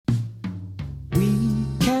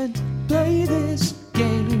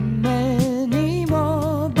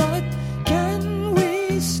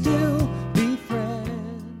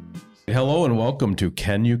welcome to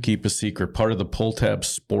Can You Keep a Secret, part of the Pull Tab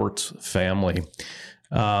Sports family.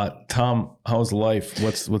 Tom, how's life?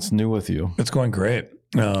 What's new with you? It's going great.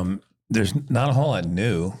 There's not a whole lot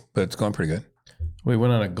new, but it's going pretty good. We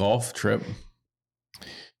went on a golf trip.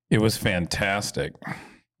 It was fantastic.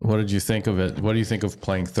 What did you think of it? What do you think of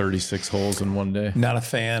playing 36 holes in one day? Not a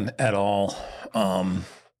fan at all. I'm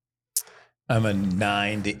a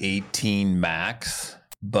 9 to 18 max,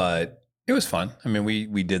 but it was fun. I mean,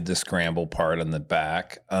 we did the scramble part on the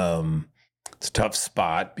back. It's a tough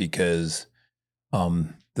spot because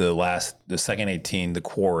the second 18, the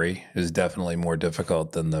quarry, is definitely more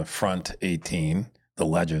difficult than the front 18, the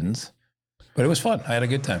legends. But it was fun. I had a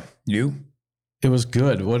good time. You? It was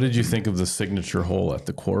good. What did you think of the signature hole at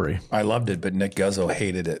the quarry? I loved it, but Nick Guzzo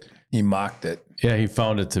hated it. He mocked it. Yeah, he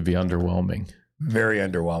found it to be underwhelming. Very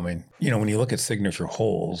underwhelming. You know, when you look at signature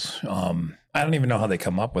holes, I don't even know how they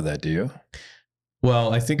come up with that, do you?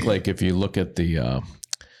 Well, I think like if you look at the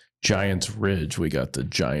Giants Ridge, we got the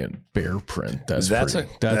giant bear print. That's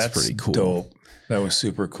pretty cool. Dope. That was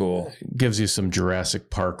super cool. It gives you some Jurassic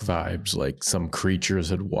Park vibes, like some creatures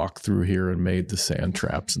had walked through here and made the sand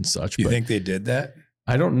traps and such. You think they did that?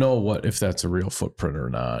 I don't know if that's a real footprint or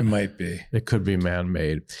not. It might be. It could be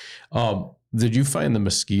man-made. Did you find the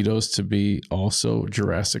mosquitoes to be also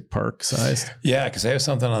Jurassic Park sized? Yeah, because I have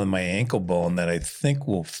something on my ankle bone that I think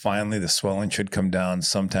the swelling should come down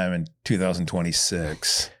sometime in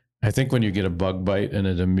 2026. I think when you get a bug bite and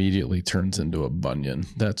it immediately turns into a bunion,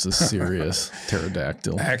 that's a serious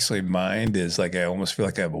pterodactyl. Actually, mine is like I almost feel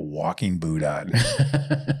like I have a walking boot on.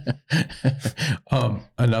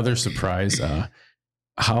 Another surprise,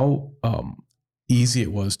 how easy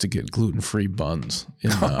it was to get gluten-free buns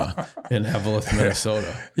in Evelyn,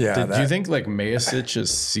 Minnesota. Yeah. Do you think like Mayasich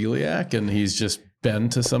is celiac and he's just been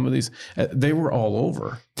to some of these? They were all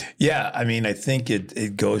over. Yeah. I mean, I think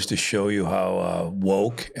it goes to show you how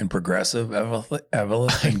woke and progressive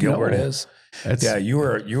Evelyn and Gilbert is. Yeah. You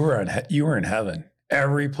were in heaven.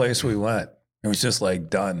 Every place we went, it was just like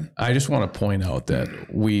done. I just want to point out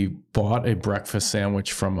that we bought a breakfast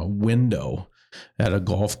sandwich from a window at a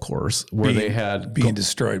golf course where they had being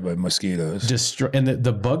destroyed by mosquitoes. And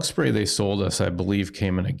the bug spray they sold us, I believe,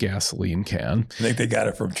 came in a gasoline can. I think they got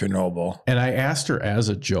it from Chernobyl. And I asked her as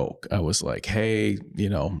a joke, I was like, hey,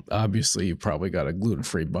 obviously you probably got a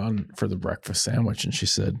gluten-free bun for the breakfast sandwich. And she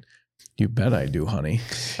said, you bet I do, honey.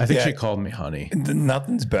 I think she called me honey.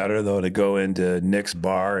 Nothing's better, though, to go into Nick's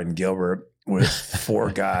bar in Gilbert with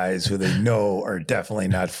four guys who they know are definitely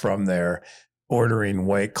not from there, ordering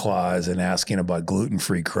White Claws and asking about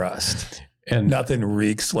gluten-free crust. And nothing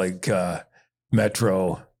reeks like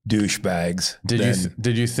Metro douchebags.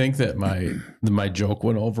 Did you think that my joke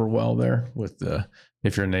went over well there with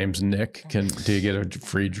if your name's Nick, do you get a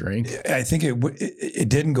free drink? I think it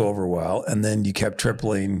didn't go over well, and then you kept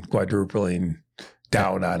tripling, quadrupling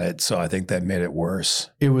down on it, so I think that made it worse.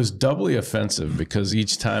 It was doubly offensive because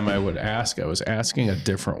each time I would ask, I was asking a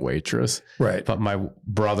different waitress. Right. But my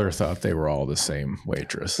brother thought they were all the same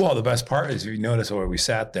waitress. Well, the best part is you notice where we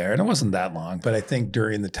sat there, and it wasn't that long, but I think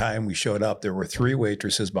during the time we showed up, there were three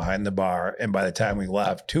waitresses behind the bar, and by the time we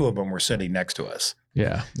left, two of them were sitting next to us.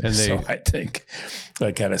 Yeah. And so I think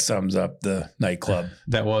that kind of sums up the nightclub.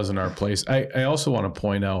 That wasn't our place. I also want to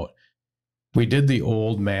point out, we did the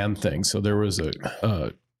old man thing. So there was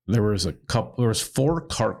four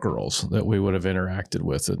cart girls that we would have interacted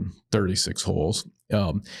with in 36 holes.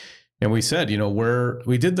 And we said,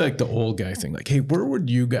 we did like the old guy thing, like, hey, where would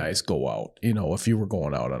you guys go out? If you were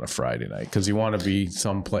going out on a Friday night, because you want to be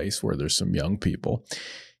someplace where there's some young people.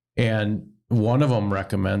 And one of them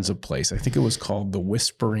recommends a place. I think it was called the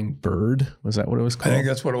Whispering Bird. Was that what it was called? I think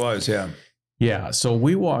that's what it was. Yeah. Yeah. So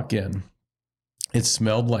we walk in. It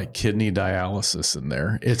smelled like kidney dialysis in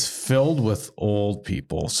there. It's filled with old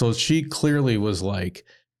people. So she clearly was like,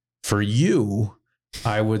 for you,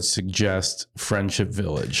 I would suggest Friendship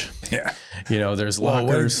Village. Yeah. There's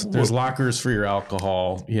lockers. There's lockers for your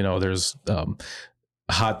alcohol. There's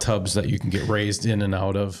hot tubs that you can get raised in and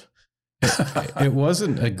out of. It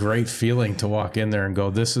wasn't a great feeling to walk in there and go,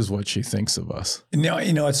 this is what she thinks of us. No,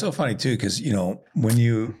 it's so funny too, because,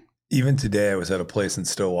 even today I was at a place in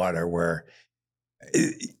Stillwater where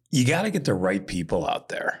you got to get the right people out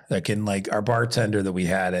there that can, like our bartender that we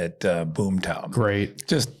had at Boomtown. Great.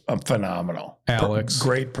 Just phenomenal. Alex.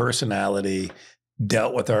 Great personality.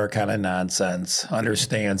 Dealt with our kind of nonsense.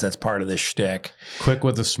 Understands that's part of the shtick. Quick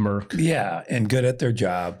with a smirk. Yeah. And good at their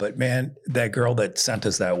job. But man, that girl that sent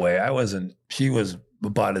us that way, she was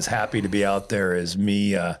about as happy to be out there as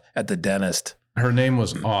me at the dentist. Her name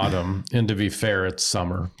was Autumn, and to be fair, it's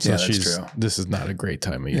summer, so yeah, that's true. This is not a great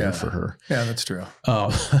time of year for her. Yeah, that's true.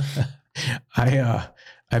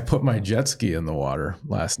 I put my jet ski in the water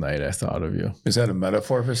last night. I thought of you. Is that a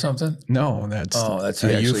metaphor for something? No, that's a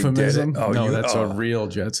a euphemism. Oh, no, that's a real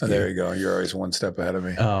jet ski. Oh, there you go. You're always one step ahead of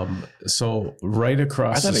me. So right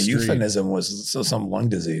across I thought the a street, euphemism was some lung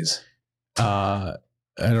disease. I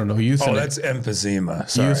don't know. That's emphysema.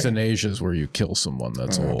 Sorry. Euthanasia is where you kill someone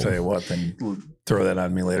that's old. I'll tell you what, then throw that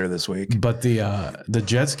on me later this week. But the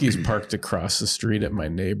jet ski's parked across the street at my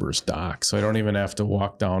neighbor's dock, so I don't even have to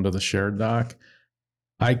walk down to the shared dock.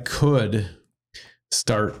 I could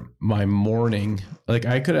start my morning, like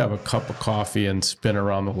I could have a cup of coffee and spin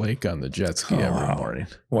around the lake on the jet ski every morning.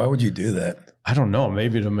 Why would you do that? I don't know.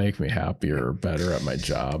 Maybe to make me happier or better at my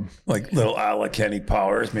job. Like little a la Kenny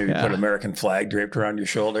Powers, maybe put American flag draped around your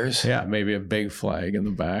shoulders. Yeah, maybe a big flag in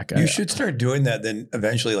the back. You should start doing that. Then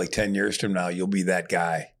eventually, like 10 years from now, you'll be that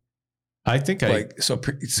guy. I think so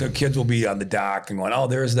kids will be on the dock and going, oh,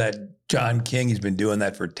 there's that John King. He's been doing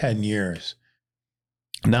that for 10 years.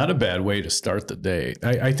 Not a bad way to start the day.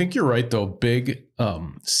 I think you're right, though. Big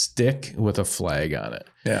stick with a flag on it.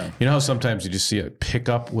 Yeah. You know how sometimes you just see a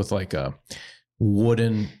pickup with like a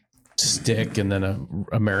wooden stick and then an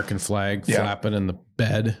American flag flapping in the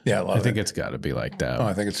bed? Yeah, I think it's got to be like that. Oh,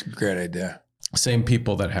 I think it's a great idea. Same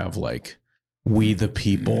people that have like "We the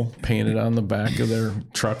People" painted on the back of their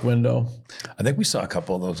truck window. I think we saw a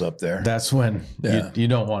couple of those up there. That's when you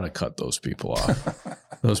don't want to cut those people off.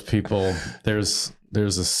 Those people, there's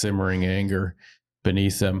a simmering anger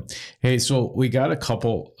beneath them. Hey, so we got a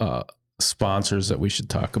couple sponsors that we should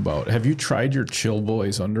talk about. Have you tried your Chill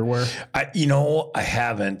Boys underwear? I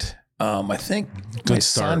haven't. I think my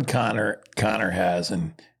son Connor has,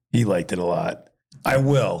 and he liked it a lot. I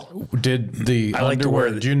will. Did the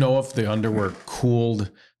underwear? Do you know if the underwear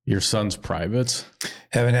cooled your son's privates?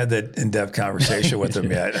 Haven't had that in-depth conversation with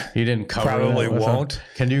him yet. He didn't cover. Probably won't.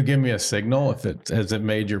 Can you give me a signal if it has it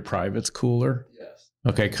made your privates cooler? Yes.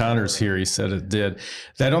 Okay, Connor's here. He said it did.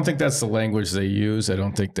 I don't think that's the language they use. I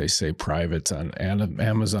don't think they say privates on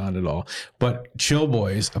Amazon at all. But Chill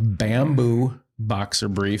Boys, bamboo boxer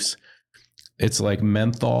briefs. It's like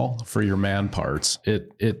menthol for your man parts.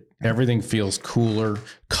 It everything feels cooler.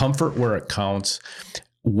 Comfort where it counts.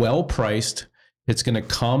 Well priced. It's going to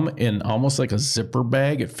come in almost like a zipper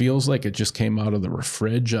bag. It feels like it just came out of the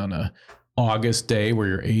fridge on a August day where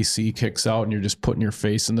your AC kicks out and you're just putting your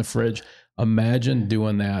face in the fridge. Imagine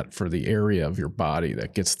doing that for the area of your body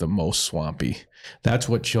that gets the most swampy. That's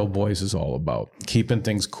what Chill Boys is all about. Keeping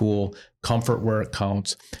things cool, comfort where it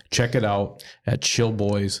counts. Check it out at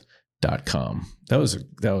chillboys.com. That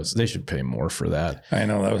was they should pay more for that. I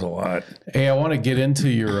know, that was a lot. Hey, I want to get into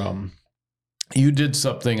your you did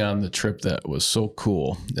something on the trip that was so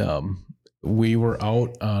cool. We were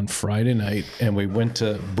out on Friday night and we went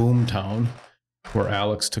to Boomtown where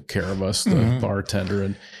Alex took care of us, the bartender,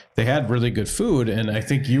 and they had really good food. And I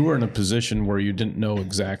think you were in a position where you didn't know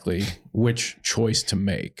exactly which choice to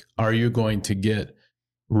make. Are you going to get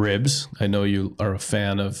ribs? I know you are a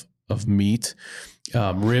fan of meat,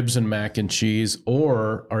 ribs and mac and cheese,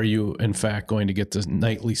 or are you in fact going to get the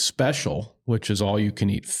nightly special, which is all you can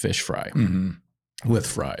eat fish fry with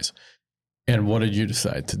fries? And what did you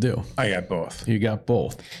decide to do? I got both. You got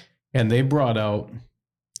both. And they brought out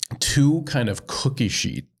two kind of cookie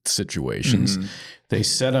sheet situations. They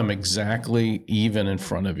set them exactly even in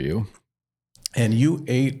front of you. And you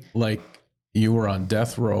ate like you were on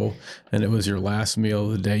death row and it was your last meal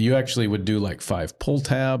of the day. You actually would do like 5 pull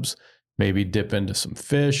tabs, maybe dip into some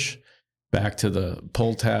fish, back to the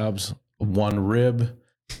pull tabs, 1 rib.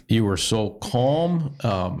 You were so calm.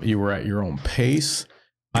 You were at your own pace.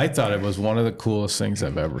 I thought it was one of the coolest things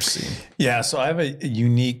I've ever seen. Yeah. So I have a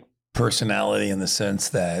unique personality in the sense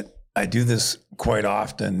that I do this quite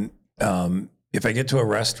often. If I get to a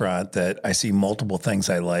restaurant that I see multiple things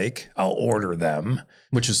I like, I'll order them.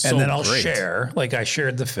 Which is so and then I'll great. share. Like I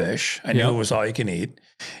shared the fish. I knew it was all you can eat.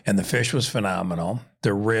 And the fish was phenomenal.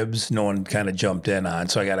 The ribs, no one kind of jumped in on.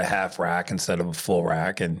 So I got a half rack instead of a full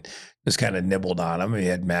rack and just kind of nibbled on them. We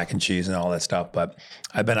had mac and cheese and all that stuff. But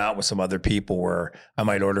I've been out with some other people where I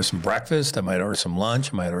might order some breakfast, I might order some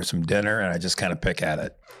lunch, I might order some dinner, and I just kind of pick at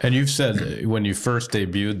it. And you've said when you first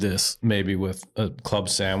debuted this, maybe with a club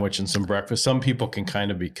sandwich and some breakfast, some people can kind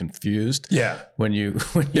of be confused. Yeah. When you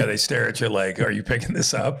they stare at you like, are you picking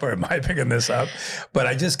this up or am I picking this up? But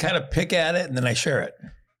I just kind of pick at it and then I share it.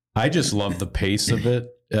 I just love the pace of it.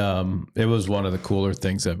 It was one of the cooler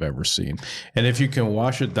things I've ever seen. And if you can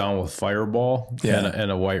wash it down with Fireball and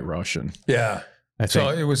a White Russian. Yeah. So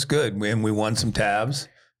it was good. And we won some tabs.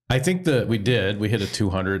 I think that we hit a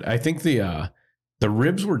 200. I think the The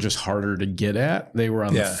ribs were just harder to get at. They were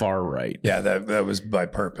on the Yeah. far right. Yeah, that was by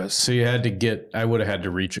purpose. So you had to I would have had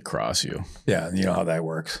to reach across you. Yeah, you know how that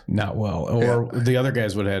works. Not well. Or the other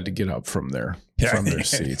guys would have had to get up from their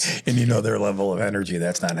seats. And you know their level of energy,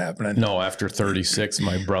 that's not happening. No, after 36,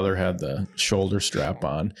 my brother had the shoulder strap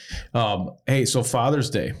on. Hey, so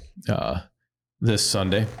Father's Day this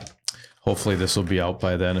Sunday. Hopefully this will be out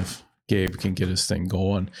by then if Gabe can get his thing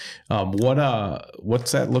going.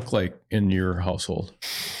 What's that look like in your household?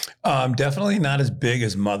 Definitely not as big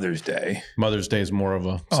as Mother's Day. Mother's Day is more of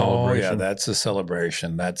a celebration. Oh yeah, that's a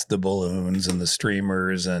celebration. That's the balloons and the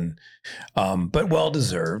streamers but well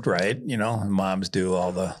deserved, right? You know, moms do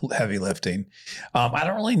all the heavy lifting. I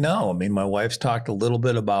don't really know. I mean, my wife's talked a little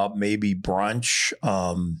bit about maybe brunch.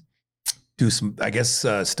 Do some. I guess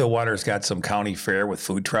Stillwater's got some county fair with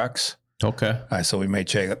food trucks. Okay. So we may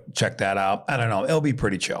check that out. I don't know. It'll be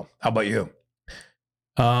pretty chill. How about you?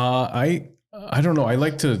 I don't know. I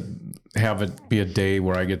like to have it be a day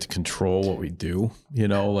where I get to control what we do. You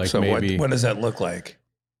know, like So maybe what does that look like?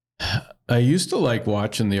 I used to like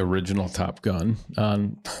watching the original Top Gun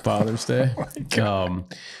on Father's Day.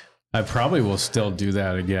 I probably will still do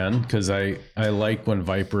that again because I like when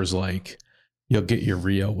Viper's like, you'll get your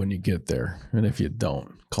Rio when you get there. And if you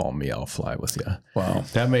don't, call me, I'll fly with you. Wow.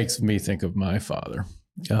 That makes me think of my father.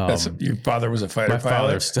 Your father was a fighter pilot? My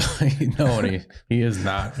father still, no, and he is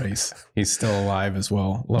not. He's still alive as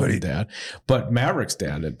well. Love his dad. But Maverick's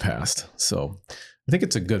dad had passed. So I think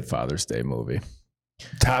it's a good Father's Day movie.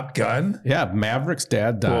 Top Gun? Yeah, Maverick's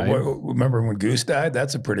dad died. Remember when Goose died?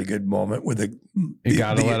 That's a pretty good moment with you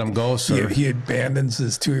got to let him go, sir. He abandons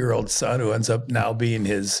his 2-year-old son, who ends up now being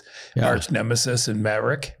his arch nemesis in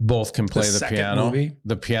Maverick. Both can play the piano. Movie.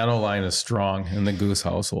 The piano line is strong in the Goose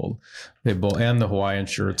household. They both, and the Hawaiian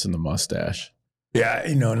shirts and the mustache. Yeah,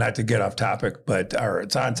 you know, not to get off topic, or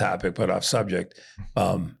it's on topic, but off subject.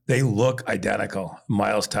 They look identical.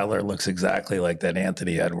 Miles Teller looks exactly like that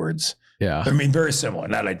Anthony Edwards. Yeah. I mean, very similar,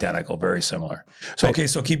 not identical, very similar. So, okay,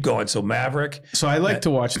 so keep going. So Maverick. So I like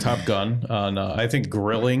to watch Top Gun on, I think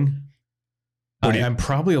grilling. I'm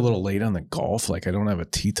probably a little late on the golf. Like I don't have a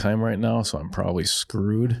tee time right now, so I'm probably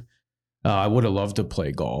screwed. I would have loved to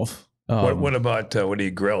play golf. What about, what do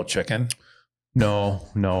you grill, chicken? No,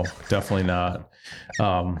 definitely not.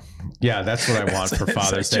 Yeah, that's what I want for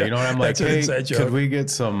Father's Day. You know what I'm like? Hey, could we get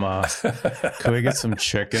some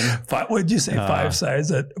chicken? What did you say? 5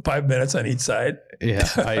 sides at 5 minutes on each side? Yeah,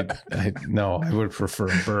 I would prefer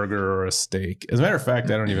a burger or a steak. As a matter of fact,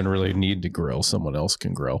 I don't even really need to grill. Someone else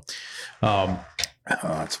can grill. Oh,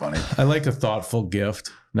 that's funny. I like a thoughtful gift,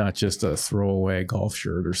 not just a throwaway golf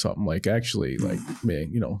shirt or something. Like actually, like me,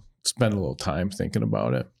 you know, spend a little time thinking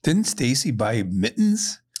about it. Didn't Stacy buy you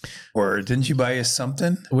mittens? Or didn't you buy us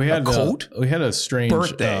something? We had a coat. We had a strange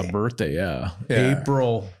birthday. Yeah.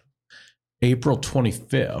 April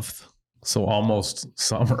 25th. So almost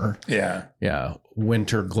summer. Yeah. Yeah.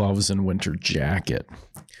 Winter gloves and winter jacket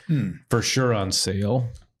for sure on sale.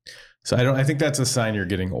 So I think that's a sign you're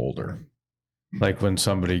getting older. Like when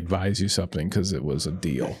somebody buys you something because it was a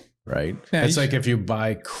deal, right? Yeah, it's like if you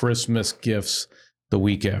buy Christmas gifts the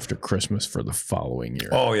week after Christmas for the following year.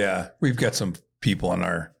 Oh yeah. We've got some people in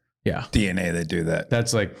our DNA that do that.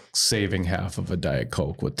 That's like saving half of a Diet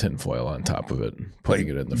Coke with tinfoil on top of it and putting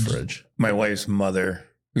it in the fridge. My wife's mother,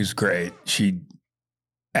 who's great, she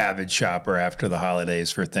avid shopper after the holidays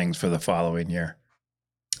for things for the following year.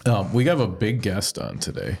 We have a big guest on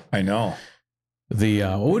today. I know.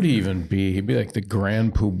 What would he even be? He'd be like the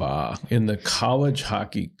grand poobah in the college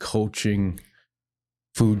hockey coaching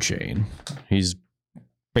food chain. He's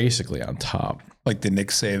basically on top. Like the Nick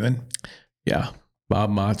Saban? Yeah, Bob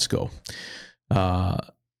Motzko.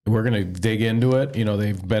 We're going to dig into it. You know,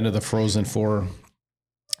 they've been to the Frozen Four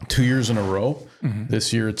 2 years in a row. Mm-hmm.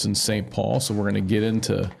 This year it's in St. Paul, so we're going to get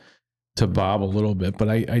into Bob a little bit. But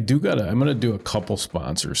I'm going to do a couple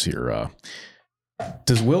sponsors here.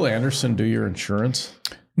 Does Will Anderson do your insurance?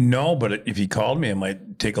 No, but if he called me, I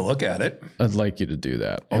might take a look at it. I'd like you to do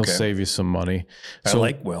that. He'll save you some money. So I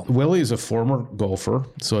like Will. Willie's a former golfer,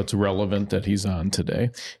 so it's relevant that he's on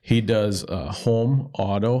today. He does home,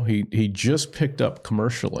 auto. He just picked up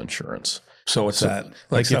commercial insurance. So what's that?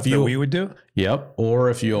 Like stuff that we would do? Yep. Or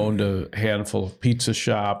if you owned a handful of pizza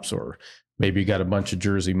shops or maybe you got a bunch of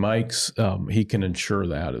Jersey Mikes, he can insure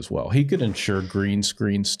that as well. He could insure Green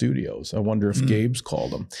Screen Studios. I wonder if Gabe's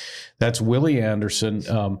called him. That's Willie Anderson.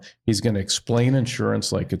 He's going to explain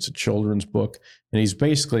insurance like it's a children's book, and he's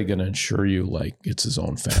basically going to insure you like it's his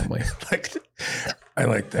own family. I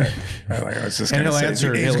like that. I was just going to say,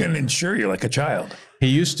 he's going to insure you like a child. He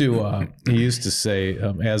used to say,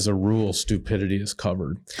 as a rule, stupidity is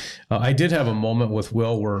covered. I did have a moment with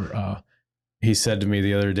Will where he said to me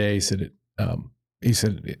the other day, he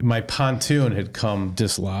said my pontoon had come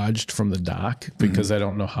dislodged from the dock because I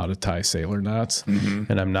don't know how to tie sailor knots,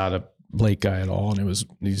 and I'm not a lake guy at all, and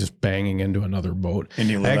he's just banging into another boat. And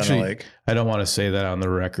you live on a lake? I don't want to say that on the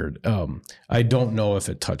record. I don't know if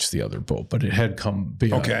it touched the other boat, but it had come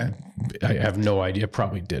beyond. Okay. I have no idea.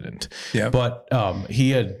 Probably didn't. Yeah. But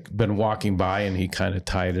he had been walking by and he kind of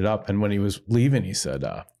tied it up. And when he was leaving, he said,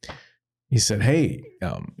 "Hey,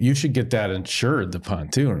 you should get that insured, the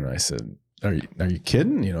pontoon." And I said, "Are you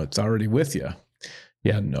kidding? It's already with you."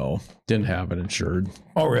 Yeah, no, didn't have it insured.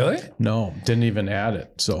 Oh, really? No, didn't even add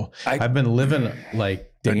it. So I've been living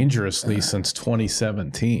like dangerously since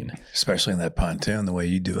 2017. Especially in that pontoon, the way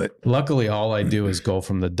you do it. Luckily, all I do is go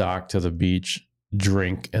from the dock to the beach,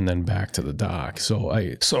 drink, and then back to the dock.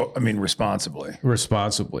 Responsibly.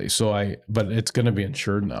 Responsibly. But it's going to be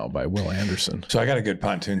insured now by Will Anderson. So I got a good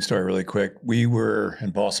pontoon story really quick. We were in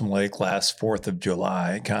Balsam Lake last 4th of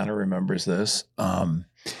July. Connor remembers this.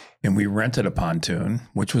 And we rented a pontoon,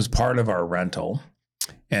 which was part of our rental.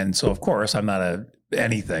 And so, of course, I'm not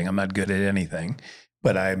I'm not good at anything.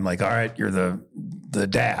 But I'm like, all right, you're the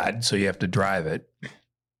dad, so you have to drive it.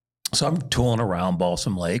 So I'm tooling around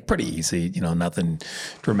Balsam Lake, pretty easy, nothing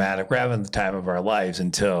dramatic. We're having the time of our lives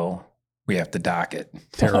until we have to dock it.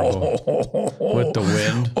 Terrible. With the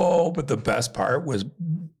wind. Oh, but the best part was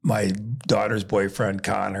my daughter's boyfriend,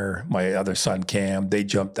 Connor, my other son, Cam, they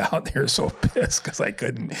jumped out. They were so pissed because I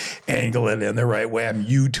couldn't angle it in the right way. I'm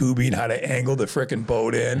YouTubing how to angle the frickin'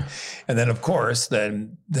 boat in. And then, of course,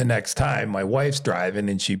 then the next time my wife's driving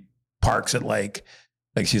and she parks it like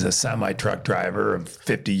she's a semi-truck driver of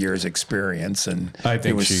 50 years experience. And I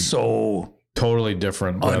think it was so totally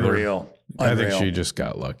different. Unreal. I think she just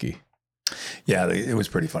got lucky. Yeah, it was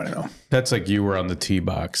pretty funny though. That's like you were on the tee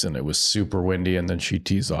box and it was super windy and then she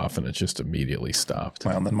tees off and it just immediately stopped.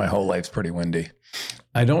 Well, then my whole life's pretty windy.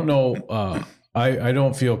 I don't know. I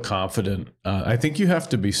don't feel confident. I think you have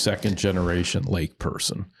to be second generation lake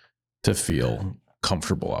person to feel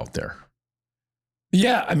comfortable out there.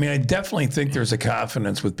 Yeah, I definitely think there's a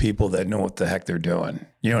confidence with people that know what the heck they're doing.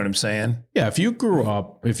 You know what I'm saying? Yeah, if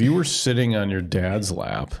you were sitting on your dad's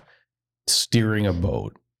lap, steering a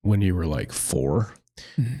boat when you were like 4,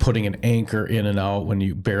 putting an anchor in and out when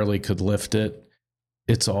you barely could lift it,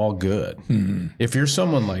 it's all good. Mm-hmm. If you're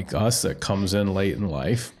someone like us that comes in late in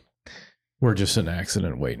life, we're just an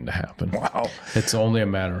accident waiting to happen. Wow. It's only a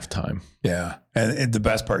matter of time. Yeah. And the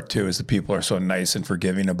best part too is the people are so nice and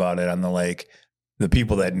forgiving about it on the lake. The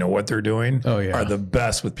people that know what they're doing are the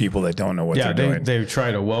best with people that don't know what they're doing. They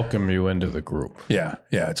try to welcome you into the group. Yeah.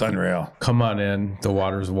 Yeah. It's unreal. Come on in. The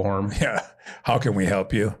water's warm. Yeah. How can we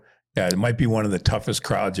help you? Yeah. It might be one of the toughest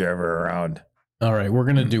crowds you're ever around. All right. We're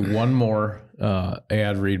going to do one more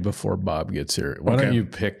ad read before Bob gets here. Why don't you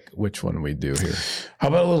pick which one we do here? How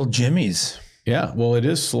about a little Jimmy's? Yeah. Well, it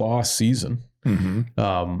is slaw season.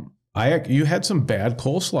 Mm-hmm. You had some bad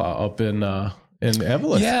coleslaw up in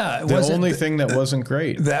Evelyn. Yeah. The only thing that wasn't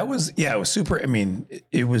great. It was super.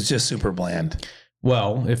 It was just super bland.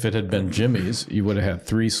 Well, if it had been Jimmy's, you would have had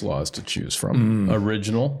 3 slaws to choose from.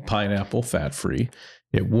 Original, pineapple, fat-free.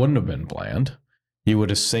 It wouldn't have been bland. You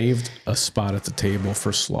would have saved a spot at the table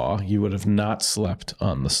for slaw. You would have not slept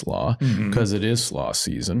on the slaw because it is slaw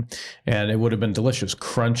season. And it would have been delicious.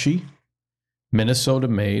 Crunchy, Minnesota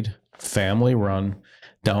made, family run,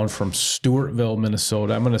 down from Stewartville,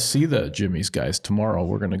 Minnesota. I'm going to see the Jimmy's guys tomorrow.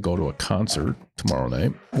 We're going to go to a concert tomorrow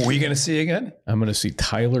night. Who are you going to see again? I'm going to see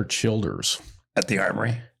Tyler Childers. At the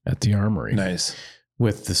Armory? At the Armory. Nice.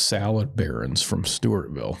 With the Salad Barons from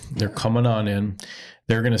Stewartville. They're coming on in.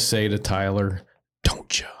 They're going to say to Tyler,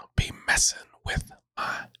 "Don't you be messing with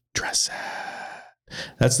my dresser."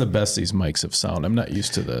 That's the best these mics have sound. I'm not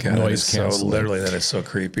used to the noise canceling. Literally, that is so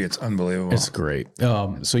creepy. It's unbelievable. It's great.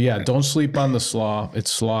 So yeah, don't sleep on the slaw. It's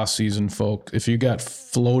slaw season, folks. If you got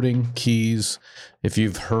floating keys, if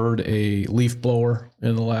you've heard a leaf blower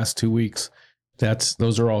in the last 2 weeks,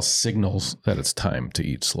 those are all signals that it's time to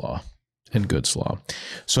eat slaw and good slaw.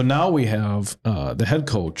 So now we have the head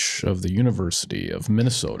coach of the University of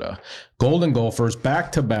Minnesota, Golden Gophers,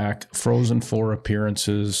 back-to-back Frozen Four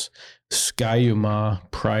appearances, Ski-U-Mah,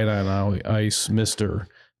 Pride on Ice, Mr.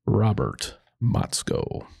 Robert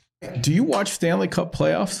Motzko. Do you watch Stanley Cup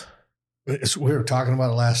playoffs? We were talking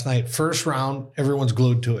about it last night. First round, everyone's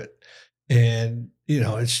glued to it. And,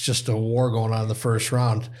 it's just a war going on in the first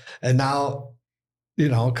round. And now,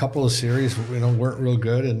 a couple of series, weren't real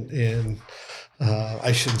good. And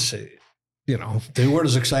I shouldn't say, they weren't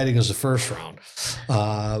as exciting as the first round.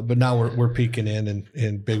 But now we're peeking in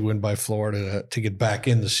and big win by Florida to get back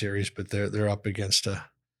in the series, but they're up against a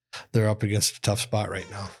tough spot right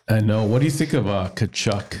now. I know. What do you think of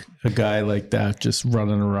Kachuk, a guy like that just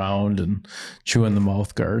running around and chewing the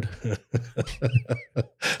mouth guard?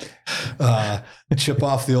 Chip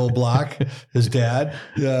off the old block, his dad.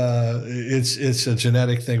 It's a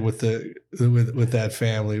genetic thing with that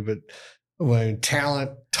family, but when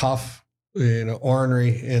talent, tough,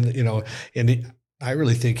 ornery, and I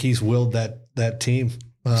really think he's willed that team.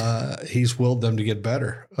 He's willed them to get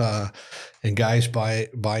better, and guys buy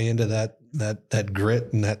into that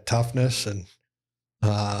grit and that toughness, and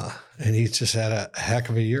he's just had a heck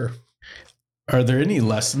of a year. Are there any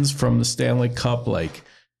lessons from the Stanley Cup? Like,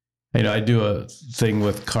 I do a thing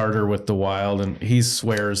with Carter with the Wild, and he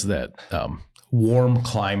swears that warm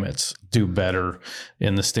climates do better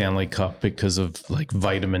in the Stanley Cup because of like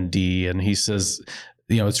vitamin D, and he says,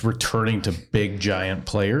 it's returning to big, giant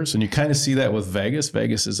players. And you kind of see that with Vegas.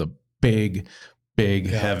 Vegas is a big,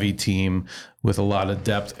 heavy team with a lot of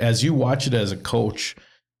depth. As you watch it as a coach,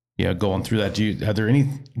 going through that, do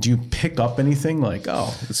you pick up anything like,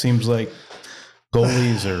 it seems like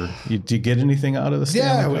goalies, or do you get anything out of the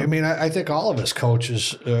Stanley Cup? I mean, I think all of us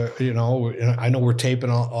coaches, I know we're taping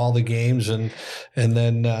all the games, and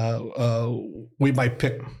then we might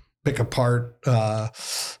pick apart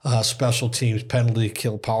special teams, penalty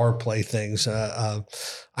kill, power play things.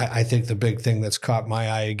 I think the big thing that's caught my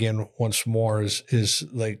eye again once more is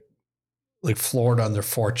like Florida on their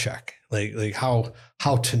forecheck, like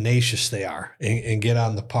how tenacious they are and get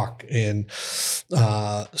on the puck. And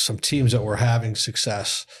some teams that were having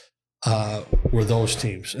success were those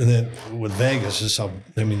teams. And then with Vegas,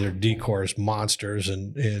 their decor is monsters,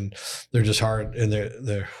 and they're just hard, and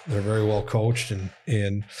they're very well coached,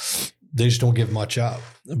 and they just don't give much up.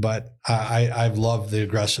 But I've loved the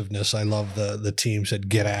aggressiveness. I love the teams that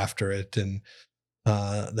get after it, and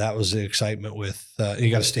that was the excitement with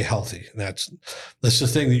you got to stay healthy. That's the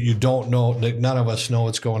thing that you don't know. None of us know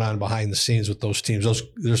what's going on behind the scenes with those teams.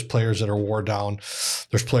 There's players that are wore down.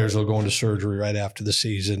 There's players that will go into surgery right after the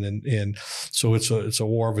season, and so it's a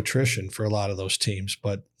war of attrition for a lot of those teams.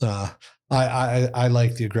 But I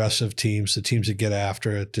like the aggressive teams, the teams that get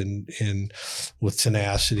after it, and with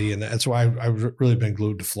tenacity, and that's why I've really been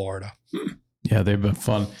glued to Florida. Yeah, they've been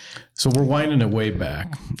fun. So we're winding it way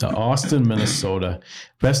back to Austin, Minnesota.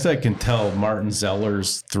 Best I can tell, Martin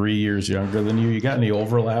Zeller's 3 years younger than you. You got any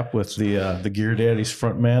overlap with the Gear Daddies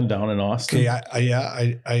front man down in Austin?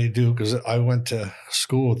 Okay, I do, because I went to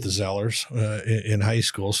school with the Zellers in high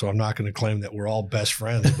school, so I'm not going to claim that we're all best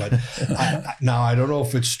friends. But now I don't know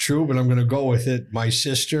if it's true, but I'm going to go with it. My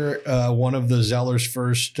sister, one of the Zellers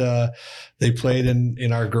first, they played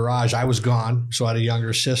in our garage. I was gone, so I had a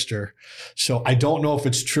younger sister. So I don't know if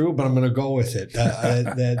it's true, but I'm going to go with it.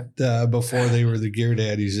 That before they were the Gear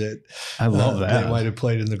Daddies, I love that. They might have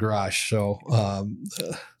played in the garage. So,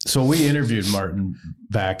 so we interviewed Martin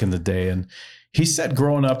back in the day, and he said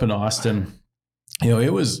growing up in Austin,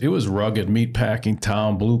 it was rugged, meatpacking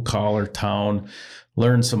town, blue collar town.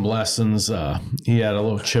 Learned some lessons. He had a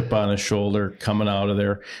little chip on his shoulder coming out of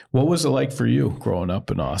there. What was it like for you growing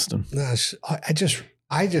up in Austin? I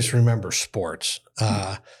just remember sports.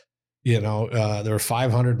 There were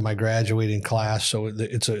 500 in my graduating class, so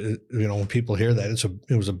it's when people hear that,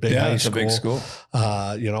 it was a big high school. It's a big school.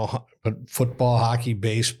 But football, hockey,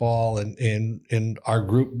 baseball, and in our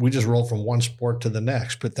group, we just rolled from one sport to the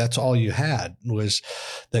next. But that's all you had, was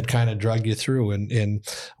that kind of drug you through. And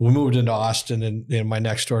we moved into Austin, and my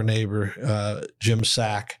next door neighbor, Jim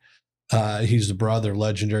Sack, he's the brother of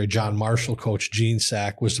legendary John Marshall coach Gene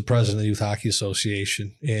Sack, was the president of the Youth Hockey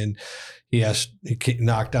Association, and he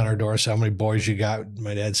knocked on our door and said, "How many boys you got?"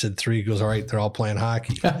 My dad said 3. He goes, "All right, they're all playing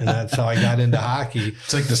hockey." And that's how I got into hockey.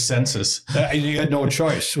 It's like the census. You had no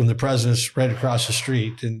choice when the president's right across the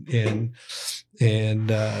street, and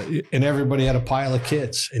everybody had a pile of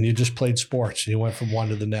kids, and you just played sports, and you went from one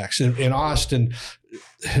to the next. In Austin,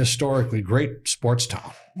 historically, great sports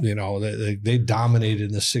town. They dominated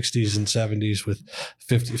in the 60s and 70s with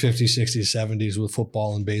 50s, 60s, 70s with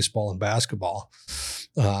football and baseball and basketball.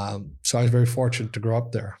 So I was very fortunate to grow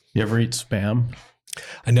up there. You ever eat Spam?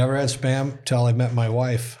 I never had Spam till I met my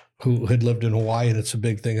wife, who had lived in Hawaii, and it's a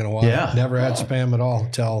big thing in Hawaii. Yeah. Never had Spam at all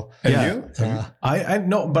till. You? I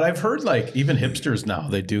know, but I've heard like even hipsters now,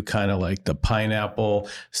 they do kind of like the pineapple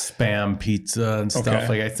Spam pizza and stuff. Okay.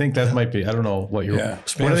 Like I think that might be, I don't know what you're, Yeah.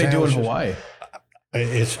 what do they do in sandwiches. Hawaii?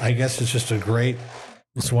 I guess it's just a great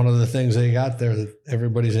It's one of the things they got there that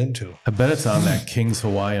everybody's into. I bet it's on that King's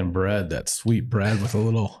Hawaiian bread, that sweet bread with a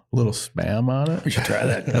little spam on it. We should try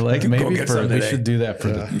that. I like maybe we today. should do that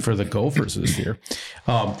for the Gophers this year.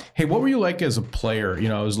 Hey, what were you like as a player? You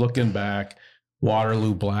know, I was looking back,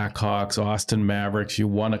 Waterloo Blackhawks, Austin Mavericks. You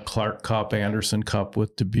won a Clark Cup, Anderson Cup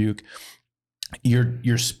with Dubuque.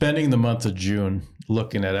 You're spending the month of June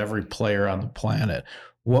looking at every player on the planet.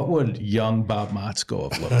 What would young Bob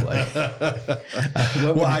Motzko have looked like?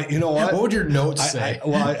 You know what? What would your notes say?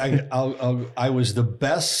 I was the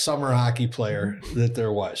best summer hockey player that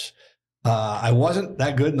there was. I wasn't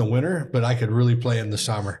that good in the winter, but I could really play in the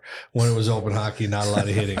summer when it was open hockey, not a lot of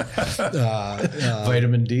hitting.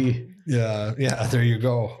 Vitamin D. Yeah, there you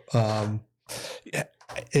go.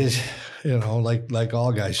 Is like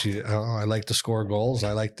all guys, I like to score goals.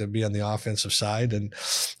 I like to be on the offensive side, and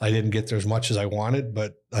I didn't get there as much as I wanted,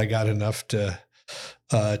 but I got enough to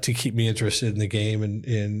keep me interested in the game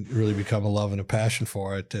and really become a love and a passion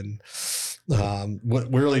for it. And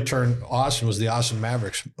what really turned Austin was the Austin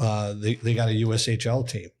Mavericks. They got a USHL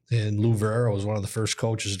team, and Lou Vera was one of the first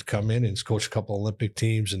coaches to come in, and he's coached a couple of Olympic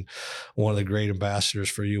teams and one of the great ambassadors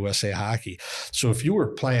for USA Hockey. So if you were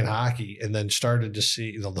playing hockey and then started to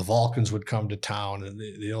see, the Vulcans would come to town, and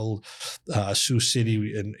the old Sioux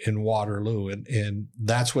City in Waterloo, and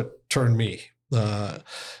that's what turned me to.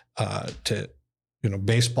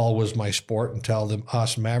 Baseball was my sport until the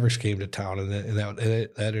Austin Mavericks came to town, and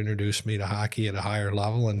that introduced me to hockey at a higher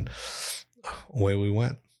level, and away we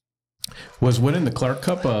went. Was winning the Clark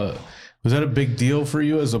Cup, was that a big deal for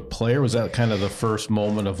you as a player? Was that kind of the first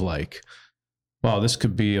moment of like, wow, this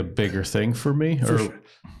could be a bigger thing for me?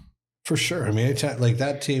 For sure. I mean, like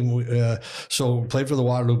that team, so played for the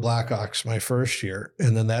Waterloo Blackhawks my first year,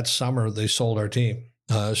 and then that summer they sold our team.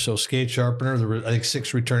 So Skate Sharpener, there were, I think,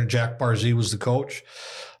 6 returned. Jack Barzee was the coach,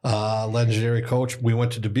 legendary coach. We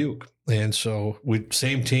went to Dubuque. And so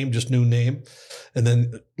same team, just new name. And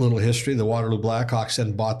then little history, the Waterloo Blackhawks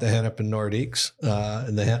then bought the Hennepin Nordiques,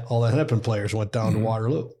 and all the Hennepin players went down to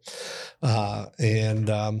Waterloo. And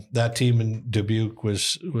that team in Dubuque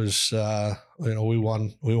was we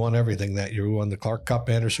won everything that year. We won the Clark Cup,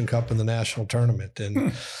 Anderson Cup, and the national tournament.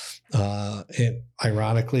 And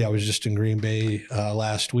ironically, I was just in Green Bay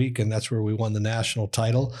last week, and that's where we won the national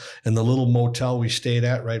title. And the little motel we stayed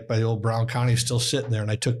at right by the old Brown County is still sitting there.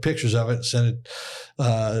 And I took pictures of it and sent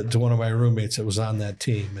it to one of my roommates that was on that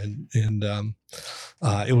team. And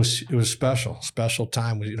it was special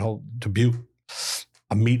time. Dubuque,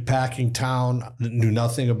 a meatpacking town, knew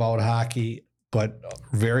nothing about hockey. But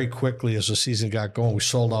very quickly, as the season got going, we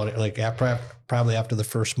sold out probably after the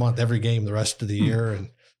first month, every game the rest of the year.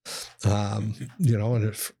 And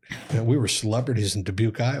we were celebrities in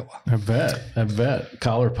Dubuque, Iowa. I bet.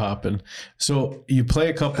 Collar popping. So you play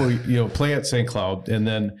a couple, play at St. Cloud, and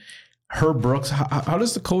then Herb Brooks. How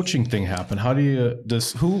does the coaching thing happen?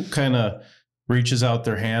 Who kind of reaches out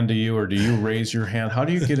their hand to you, or do you raise your hand? How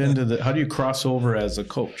do you get into how do you cross over as a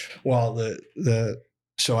coach? Well,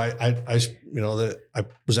 So I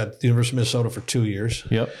was at the University of Minnesota for 2 years.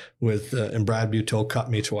 Yep. And Brad Buteau cut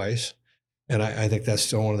me twice. And I think that's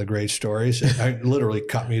still one of the great stories. I literally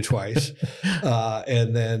cut me twice.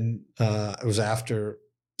 And then it was after,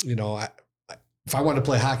 if I wanted to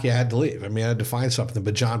play hockey, I had to leave. I mean, I had to find something.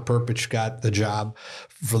 But John Perpich got the job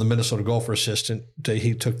for the Minnesota Gopher assistant.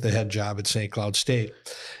 He took the head job at St. Cloud State.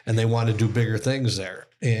 And they wanted to do bigger things there.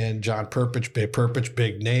 And John Perpich,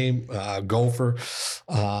 big name, Gopher,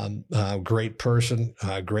 great person,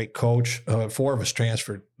 great coach. 4 of us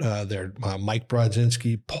transferred there. Mike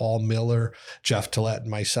Brodzinski, Paul Miller, Jeff Tillett,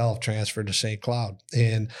 and myself transferred to St. Cloud.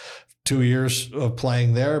 And 2 years of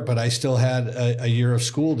playing there, but I still had a year of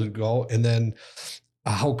school to go. And then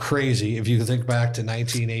how crazy, if you think back to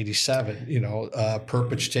 1987,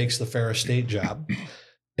 Perpich takes the Ferris State job.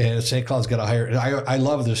 And St. Cloud's got to hire. I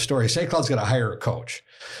love this story. St. Cloud's got to hire a coach.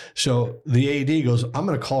 So the AD goes, I'm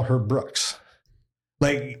going to call Herb Brooks.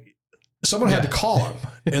 Like someone had to call him.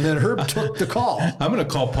 And then Herb took the call. I'm going to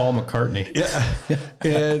call Paul McCartney. Yeah.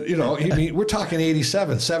 And, we're talking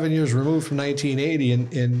 87, 7 years removed from 1980.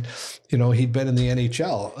 And he'd been in the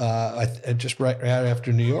NHL just right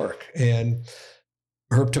after New York. And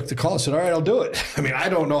Herb took the call and said, all right, I'll do it. I mean, I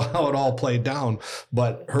don't know how it all played down,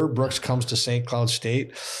 but Herb Brooks comes to St. Cloud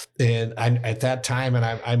State. And at that time, and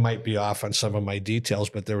I might be off on some of my details,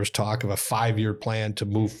 but there was talk of a 5-year plan to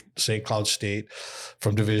move St. Cloud State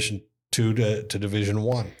from Division II to Division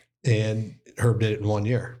I. And Herb did it in 1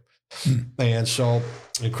 year. And so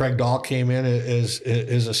Craig Dahl came in as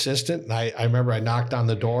assistant. And I remember I knocked on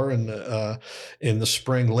the door in the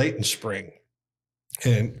spring, late in spring.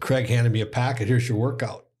 And Craig handed me a packet. Here's your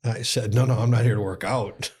workout. I said, no, I'm not here to work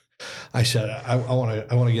out. I said, I want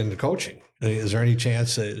to get into coaching. Is there any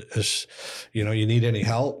chance that, you need any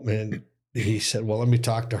help? And he said, well, let me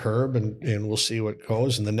talk to Herb and we'll see what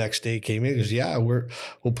goes. And the next day came in, he goes, yeah,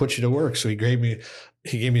 we'll put you to work. So he gave me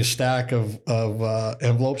a stack of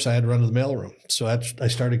envelopes. I had to run to the mailroom. So I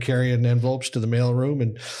started carrying envelopes to the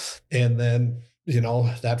mailroom, and then,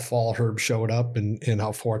 that fall Herb showed up, and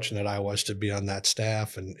how fortunate I was to be on that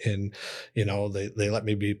staff. And they let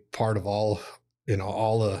me be part of all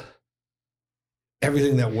the,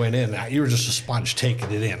 everything that went in. You were just a sponge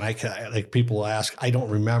taking it in. Like people ask, I don't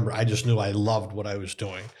remember. I just knew I loved what I was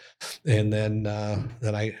doing. And then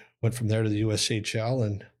I went from there to the USHL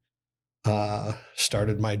and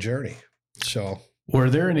started my journey. So were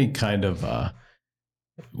there any kind of,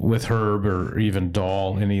 with Herb or even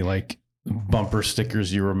Dahl, any like bumper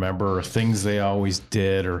stickers you remember, or things they always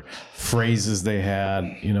did, or phrases they had,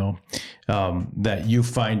 that you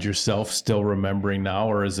find yourself still remembering now,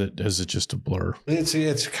 or is it just a blur?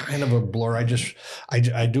 It's kind of a blur.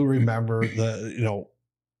 I do remember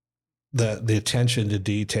the attention to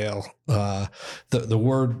detail. The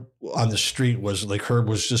word on the street was like Herb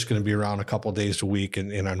was just going to be around a couple of days a week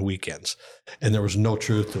and on weekends, and there was no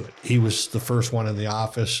truth to it. He was the first one in the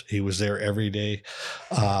office. He was there every day,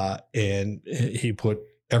 and he put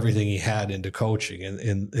everything he had into coaching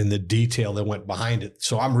and the detail that went behind it.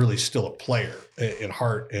 So I'm really still a player in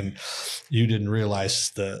heart, and you didn't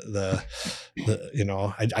realize I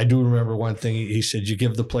do remember one thing. He said, you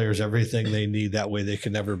give the players everything they need. That way they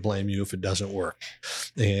can never blame you if it doesn't work.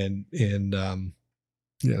 And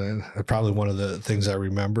probably one of the things I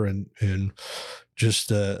remember, and just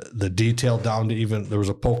the detail down to even, there was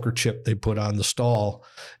a poker chip they put on the stall,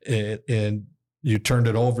 and you turned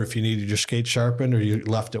it over if you needed your skate sharpened, or you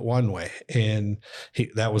left it one way. And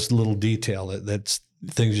that was little detail that's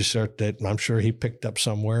things that I'm sure he picked up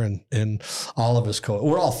somewhere, and all of us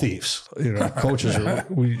we're all thieves, coaches are,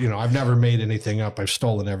 I've never made anything up. I've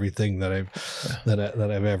stolen everything that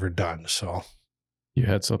I've ever done. So you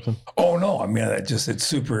had something? Oh no. I mean, it's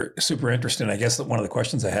super, super interesting. I guess that one of the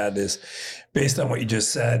questions I had is, based on what you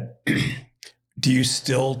just said, do you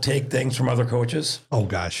still take things from other coaches? Oh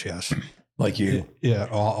gosh, yes. Like you? Yeah,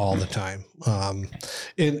 all the time.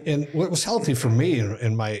 And what was healthy for me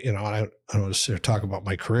in my, I don't want to talk about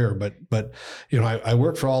my career, but I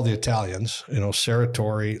worked for all the Italians,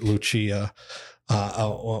 Serratori, Lucia,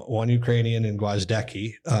 one Ukrainian in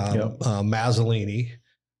Gwozdecki, Mazzolini,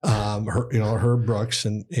 Herb Brooks,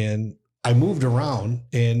 and I moved around,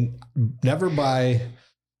 and never by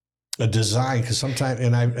a design, because sometimes,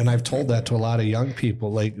 and I've told that to a lot of young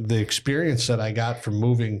people, like the experience that I got from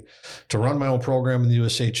moving to run my own program in the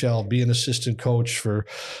USHL, be an assistant coach for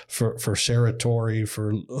Serratori,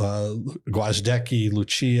 for Gwozdecki,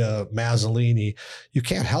 Lucia, Mazzolini, you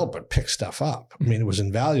can't help but pick stuff up. I mean, it was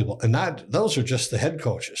invaluable. And those are just the head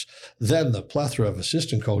coaches. Then the plethora of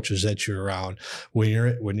assistant coaches that you're around when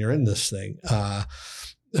you're in this thing.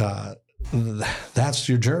 That's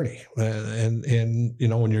your journey. And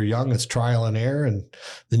when you're young, it's trial and error. And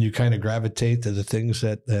then you kind of gravitate to the things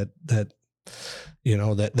that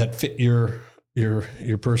fit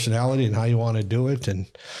your personality and how you want to do it. And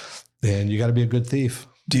you got to be a good thief.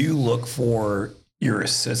 Do you look for your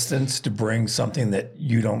assistants to bring something that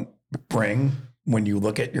you don't bring when you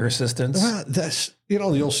look at your assistants? Well, that's, the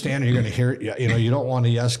old standard, you're going to hear it. You don't want a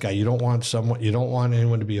yes guy. You don't want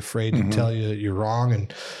anyone to be afraid to tell you you're wrong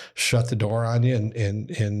and shut the door on you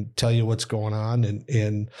and tell you what's going on.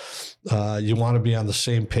 And you want to be on the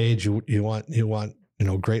same page. You want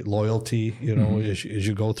great loyalty, as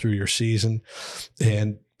you go through your season.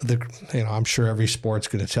 And I'm sure every sport's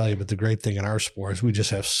going to tell you, but the great thing in our sport is we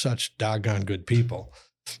just have such doggone good people,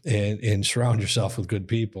 and surround yourself with good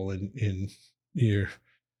people, and you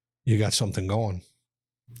got something going.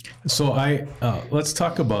 So let's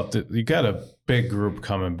talk about you got a big group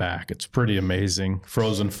coming back. It's pretty amazing.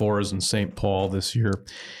 Frozen Fours in St. Paul this year.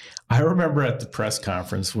 I remember at the press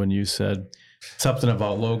conference when you said something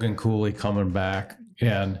about Logan Cooley coming back,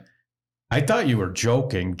 and I thought you were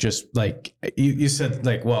joking, just like you said,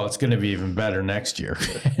 like, well, it's going to be even better next year.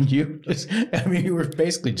 And you were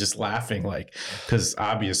basically just laughing, like, because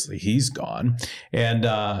obviously he's gone. And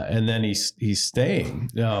then he's staying.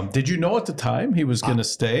 Did you know at the time he was going to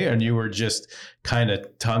stay, and you were just kind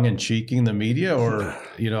of tongue in cheeking the media? Or,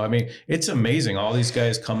 it's amazing. All these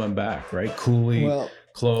guys coming back, right? Cooley,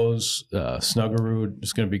 Close, Snuggerud.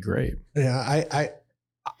 It's going to be great. Yeah, I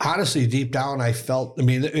honestly, deep down, I felt,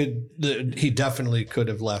 he definitely could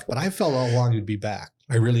have left, but I felt all along he'd be back.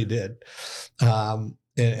 I really did.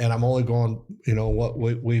 and I'm only going, what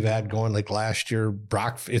we've had going like last year,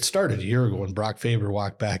 it started a year ago when Brock Faber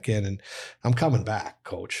walked back in, and I'm coming back,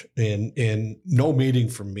 coach, and no meeting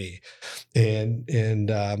from me.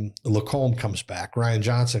 And Lacombe comes back, Ryan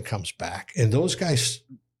Johnson comes back. And those guys,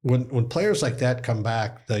 when players like that come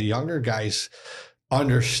back, the younger guys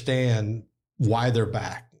understand why they're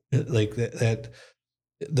back. Like that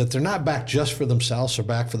they're not back just for themselves or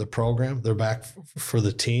back for the program. They're back for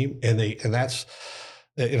the team. And that's,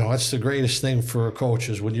 that's the greatest thing for a coach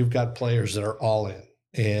is when you've got players that are all in.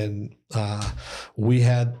 And we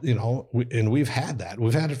had, we've had that.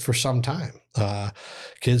 We've had it for some time.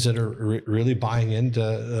 Kids that are really buying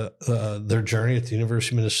into their journey at the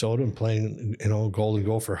University of Minnesota and playing, Golden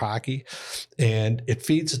Gopher hockey, and it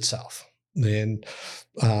feeds itself. And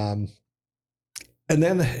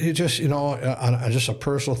then it just, on just a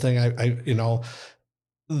personal thing, the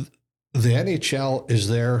NHL is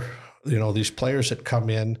there. These players that come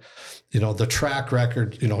in, the track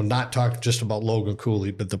record, not talk just about Logan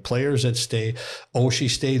Cooley, but the players that stay. Oshie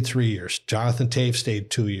stayed 3 years. Jonathan Taves stayed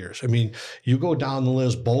 2 years. I mean, you go down the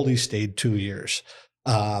list, Boldy stayed 2 years.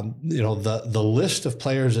 The list of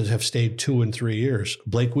players that have stayed 2 and 3 years.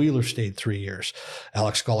 Blake Wheeler stayed 3 years.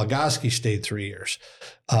 Alex Goligoski stayed 3 years.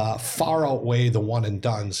 Far outweigh the one and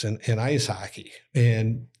dones in ice hockey.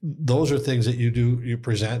 And those are things that you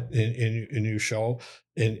present and you show,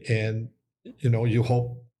 and you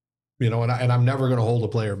hope, and I'm never going to hold a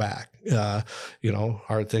player back.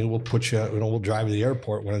 Our thing, we'll put you, we'll drive to the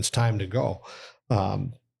airport when it's time to go.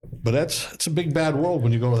 But it's a big bad world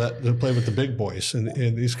when you go to play with the big boys,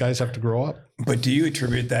 and these guys have to grow up. But do you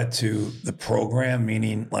attribute that to the program?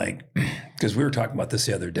 Meaning, because we were talking about this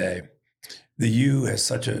the other day, the U has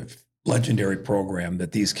such a legendary program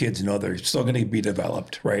that these kids know they're still going to be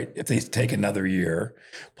developed, right? If they take another year,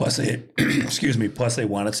 plus they, plus they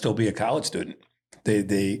want to still be a college student.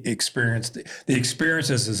 The experience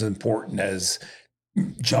is as important as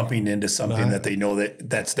jumping into something that they know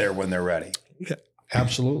that's there when they're ready. Yeah.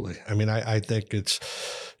 Absolutely. I mean, I think it's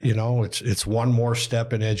one more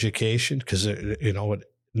step in education because,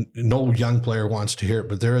 no young player wants to hear it,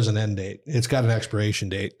 but there is an end date. It's got an expiration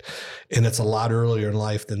date, and it's a lot earlier in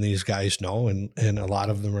life than these guys know. And a lot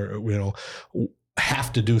of them are,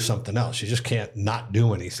 have to do something else. You just can't not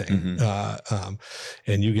do anything. Mm-hmm.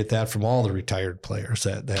 And you get that from all the retired players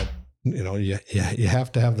that you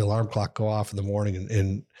have to have the alarm clock go off in the morning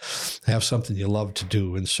and have something you love to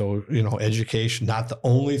do. And so, education, not the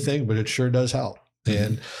only thing, but it sure does help.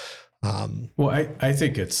 And, I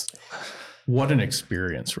think it's what an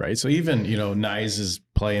experience, right? So even, Nyes is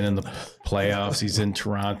playing in the playoffs. He's in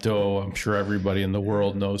Toronto. I'm sure everybody in the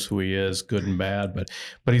world knows who he is, good and bad,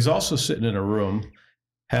 but he's also sitting in a room.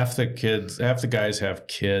 Half the guys have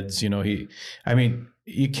kids, you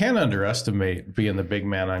can't underestimate being the big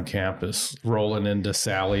man on campus, rolling into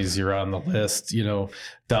Sally's, you're on the list,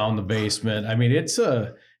 down the basement. I mean, it's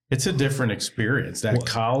a different experience.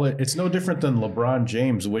 College, it's no different than LeBron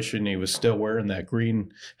James wishing he was still wearing that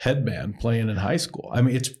green headband playing in high school. I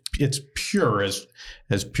mean, it's pure as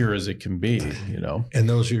pure as it can be, And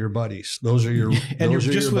those are your buddies. Those are your and you're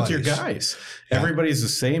just with your guys. Yeah. Everybody's the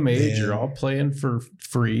same age. You're all playing for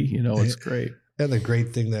free. It's great. And the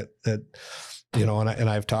great thing that and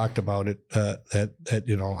I've talked about it, that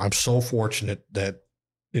I'm so fortunate that,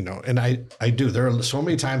 and I do. There are so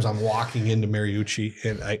many times I'm walking into Mariucci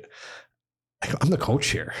and I'm the coach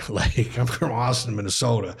here. I'm from Austin,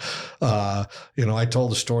 Minnesota. I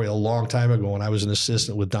told the story a long time ago when I was an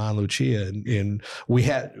assistant with Don Lucia, and we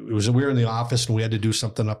were in the office and we had to do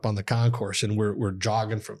something up on the concourse, and we're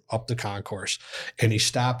jogging from up the concourse, and he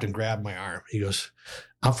stopped and grabbed my arm. He goes,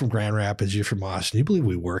 "I'm from Grand Rapids. You're from Austin. You believe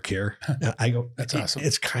we work here?" And I go, "That's awesome.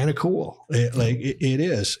 It's kind of cool. It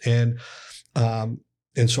is." And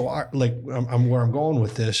so I'm where I'm going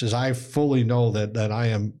with this is I fully know that I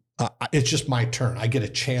am. It's just my turn. I get a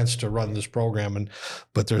chance to run this program,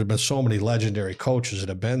 but there's been so many legendary coaches that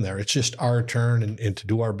have been there. It's just our turn and to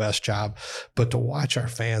do our best job, but to watch our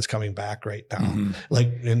fans coming back right now,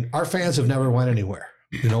 mm-hmm. And our fans have never went anywhere.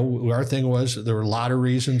 Our thing was there were a lot of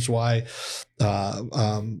reasons why,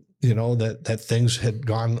 that things had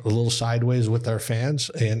gone a little sideways with our fans,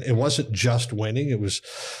 and it wasn't just winning. It was,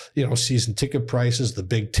 season ticket prices, the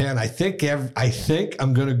Big Ten. I think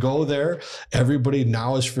I'm going to go there. Everybody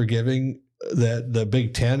now is forgiving the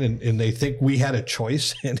Big Ten, and they think we had a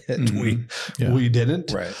choice in it. Mm-hmm. We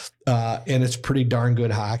didn't. Right. And it's pretty darn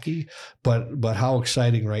good hockey, but how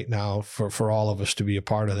exciting right now for all of us to be a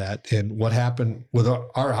part of that. And what happened with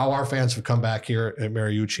how our fans have come back here at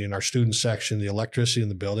Mariucci and our student section, the electricity in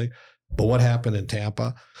the building. But what happened in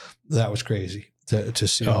Tampa, that was crazy. to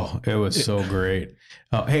see. Oh, it was so great.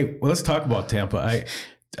 Hey, well, let's talk about Tampa.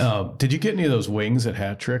 Did you get any of those wings at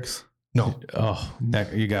Hat Tricks? No. Oh,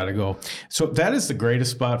 you got to go. So that is the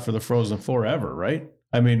greatest spot for the Frozen Four ever, right?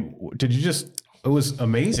 I mean, did you just? It was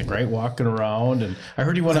amazing, right? Walking around, and I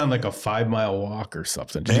heard you went on like a 5-mile walk or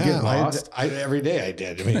something. Did you get lost? Every day I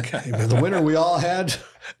did. I mean, the winter we all had,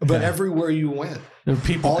 but everywhere you went, there were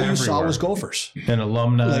people all everywhere. you saw was Gophers And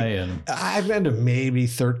alumni. And I've been to maybe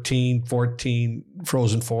 13, 14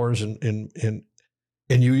 Frozen Fours, and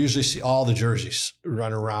you usually see all the jerseys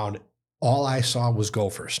run around. All I saw was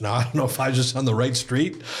Gophers. Now, I don't know if I was just on the right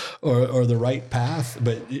street or the right path,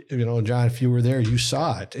 but, John, if you were there, you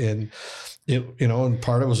saw it. And and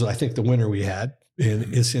part of it was, I think, the winter we had,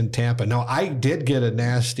 and it's in Tampa. Now, I did get a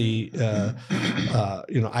nasty,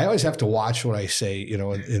 I always have to watch what I say,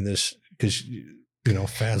 in this, because,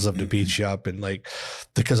 fans love to beat you up, and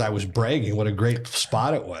because I was bragging what a great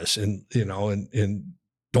spot it was. And, and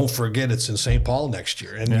don't forget it's in St. Paul next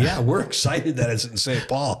year. And we're excited that it's in St.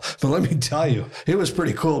 Paul. But let me tell you, it was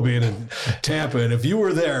pretty cool being in Tampa. And if you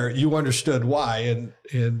were there, you understood why.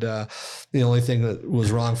 And the only thing that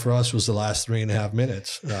was wrong for us was the last 3.5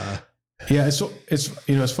 minutes. So it's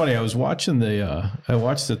funny. I watched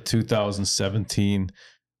the 2017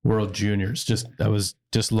 World Juniors. I was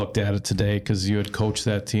just looked at it today because you had coached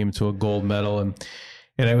that team to a gold medal. And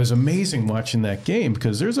it was amazing watching that game,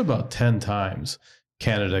 because there's about 10 times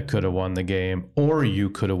Canada could have won the game, or you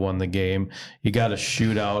could have won the game. You got a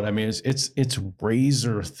shootout. I mean, it's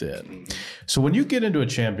razor thin. So when you get into a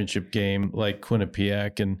championship game like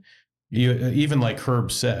Quinnipiac, and you, even like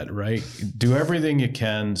Herb said, right, do everything you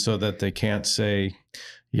can so that they can't say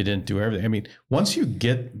you didn't do everything. I mean, once you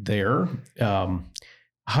get there,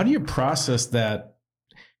 how do you process that?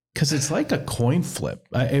 Because it's like a coin flip.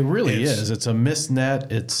 It really is. It's a missed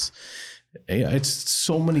net. It's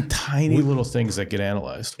so many tiny little things that get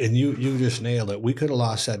analyzed. And you just nailed it. We could have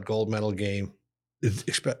lost that gold medal game.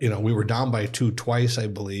 We were down by 2 twice, I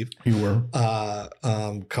believe. You were.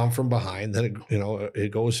 Come from behind. Then,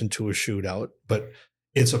 it goes into a shootout. But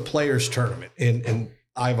it's a players' tournament. And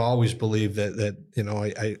I've always believed that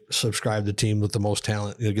I subscribe the team with the most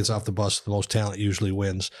talent. It gets off the bus, the most talent usually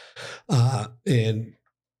wins. And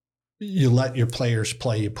you let your players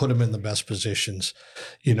play. You put them in the best positions.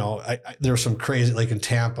 There was some crazy, like in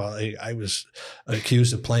Tampa, I was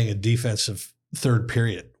accused of playing a defensive third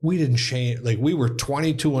period. We didn't change. We were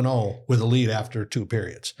 22-0 with a lead after 2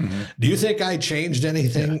 periods. Mm-hmm. Do you think I changed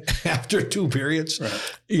anything after 2 periods?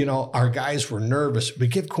 Right. Our guys were nervous. But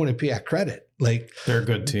give Quinnipiac credit. They're a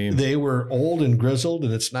good team. They were old and grizzled,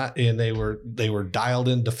 and they were dialed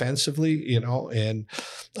in defensively, and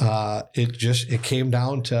it came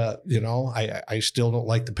down to, I still don't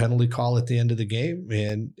like the penalty call at the end of the game.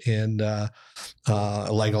 And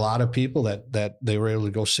like a lot of people that they were able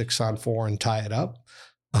to go 6-on-4 and tie it up.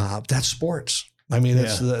 That's sports. I mean,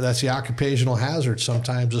 that's the occupational hazard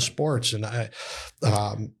sometimes of sports. And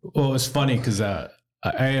well, it's funny because I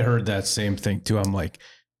heard that same thing too. I'm like,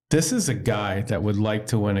 this is a guy that would like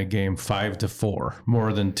to win a game 5-4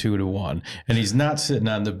 more than 2-1. And he's not sitting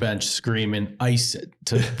on the bench screaming, ice it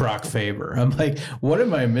to Brock Faber. I'm like, what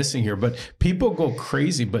am I missing here? But people go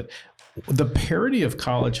crazy. But the parity of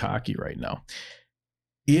college hockey right now,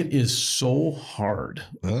 it is so hard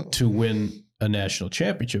to win a national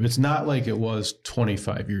championship. It's not like it was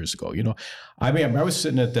 25 years ago. I was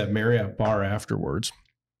sitting at that Marriott bar afterwards,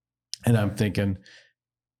 and I'm thinking,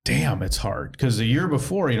 damn, it's hard. Because the year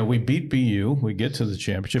before, we beat BU, we get to the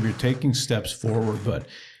championship, you're taking steps forward, but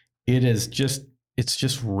it's just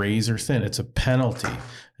razor thin. It's a penalty.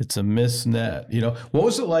 It's a missed net. What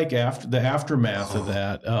was it like after the aftermath of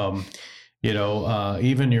that?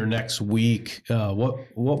 Even your next week,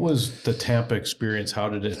 what was the Tampa experience? How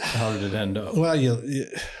did it end up? Well,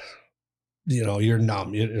 you're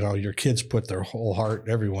numb. Your kids put their whole heart,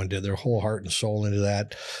 everyone did their whole heart and soul into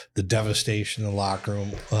that. The devastation in the locker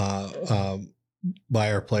room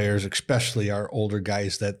by our players, especially our older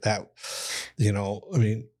guys the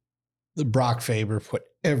Brock Faber put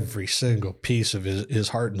every single piece of his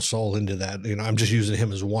heart and soul into that. I'm just using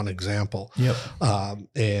him as one example. Yep.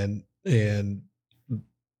 And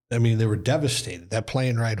I mean, they were devastated. That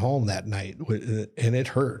plane ride home that night, and it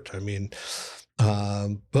hurt. I mean,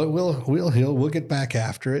 but we'll get back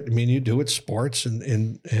after it. I mean, you do it sports,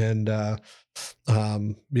 and we're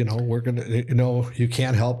gonna, you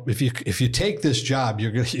can't help if you take this job, you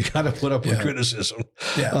got to put up with criticism.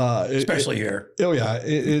 Yeah, especially here. Oh yeah,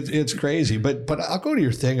 it's crazy. But I'll go to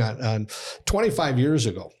your thing on 25 years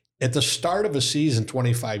ago. At the start of a season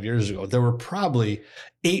 25 years ago, there were probably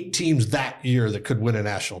 8 teams that year that could win a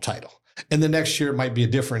national title. And the next year it might be a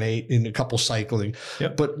different 8 in a couple cycling.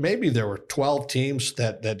 Yep. But maybe there were 12 teams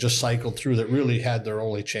that just cycled through that really had their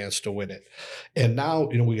only chance to win it. And now,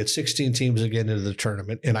 we get 16 teams again into the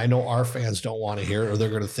tournament. And I know our fans don't want to hear it, or they're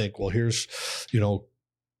going to think, well, here's,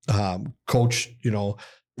 coach,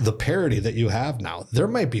 the parity that you have now. There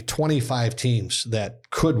might be 25 teams that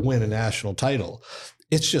could win a national title.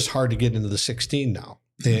 It's just hard to get into the 16 now.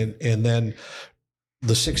 And then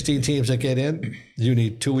the 16 teams that get in, you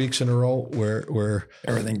need 2 weeks in a row where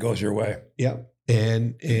everything goes your way. Yeah.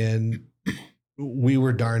 And we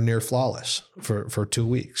were darn near flawless for 2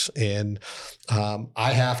 weeks. And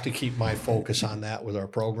I have to keep my focus on that with our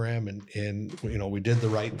program. And we did the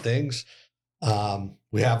right things.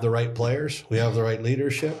 We have the right players. We have the right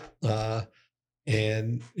leadership.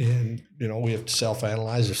 And we have to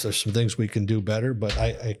self-analyze if there's some things we can do better. But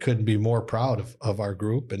I couldn't be more proud of our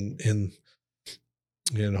group and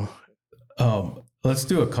let's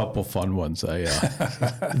do a couple fun ones.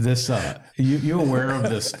 You aware of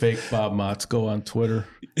this fake Bob Motzko on Twitter?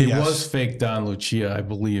 It Yes. was fake Don Lucia, I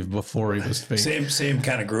believe, before he was fake. Same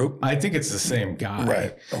kind of group. I think it's the same guy.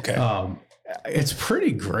 Right. Okay. It's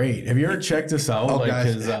pretty great. Have you ever checked this out? Oh,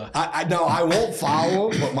 guys, I won't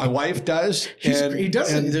follow him, but my wife does. He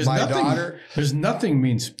doesn't. And There's my nothing. daughter. There's nothing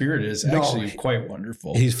mean spirited. It's No, actually quite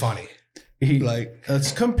wonderful. He's funny.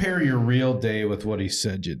 Let's compare your real day with what he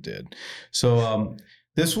said you did. So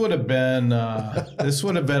this would have been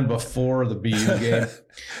before the BU game.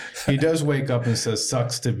 He does wake up and says,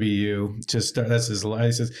 "Sucks to be you." That's his line.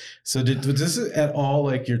 He says, "So was this at all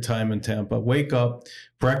like your time in Tampa? Wake up,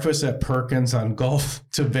 breakfast at Perkins on Gulf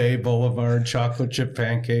to Bay Boulevard, chocolate chip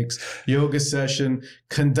pancakes, yoga session,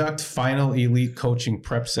 conduct final elite coaching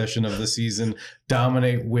prep session of the season,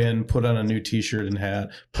 dominate, win, put on a new T-shirt and hat,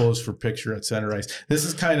 pose for picture at center ice." This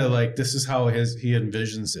is kind of like, this is how he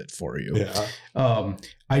envisions it for you. Yeah.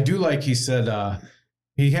 I do like he said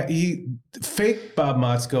he fake Bob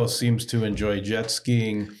Motzko seems to enjoy jet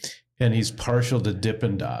skiing. And he's partial to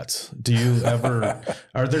Dippin' Dots. Do you ever?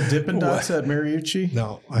 Are there Dippin' Dots at Mariucci?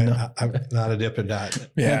 No, I'm not a Dippin' Dot.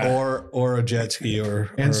 Yeah. Or a jet ski or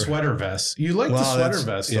sweater vests. You like the sweater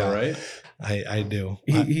vest, though, right? I do.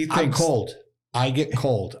 He thinks I'm cold. I get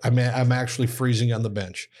cold. I'm actually freezing on the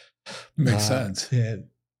bench. Makes sense. And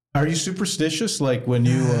Are you superstitious? Like when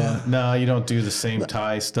you, no, you don't do the same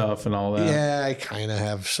tie stuff and all that. yeah, I kind of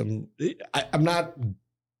have some. I'm not.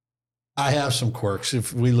 I have some quirks.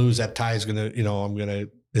 If we lose, that tie is gonna,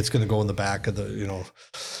 it's gonna go in the back of the,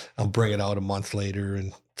 I'll bring it out a month later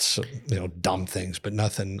and dumb things, but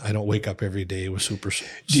nothing. I don't wake up every day with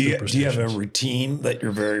Do you have a routine that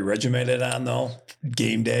you're very regimented on though?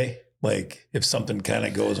 Game day, like if something kind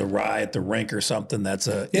of goes awry at the rink or something, that's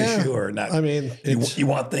a issue or not. I mean, you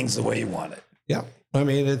want things the way you want it. Yeah, I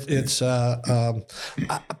mean it's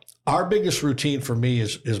our biggest routine for me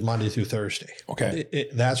is Monday through Thursday. Okay.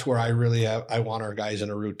 That's where I want our guys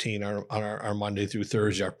in a routine on our Monday through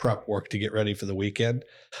Thursday, our prep work to get ready for the weekend.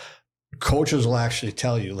 Coaches will actually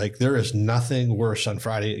tell you, like, there is nothing worse on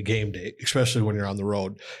Friday at game day, especially when you're on the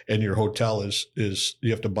road and your hotel is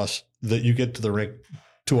you have to bus that you get to the rink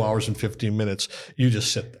 2 hours and 15 minutes. You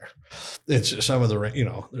just sit there. It's some of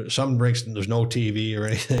the, some rinks there's no TV or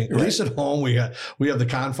anything. Right. At least at home we have the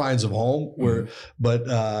confines of home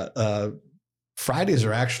but Fridays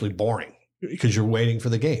are actually boring because you're waiting for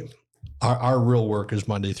the game. Our real work is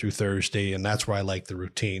Monday through Thursday, and that's where I like the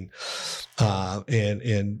routine.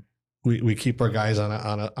 And we keep our guys on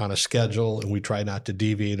a schedule, and we try not to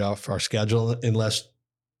deviate off our schedule unless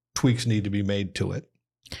tweaks need to be made to it.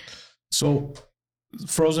 So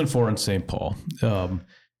Frozen Four in St. Paul.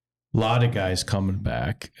 A lot of guys coming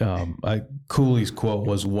back. Cooley's quote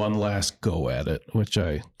was "one last go at it," which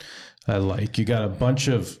I like. You got a bunch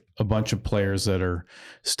of players that are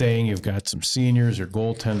staying. You've got some seniors, your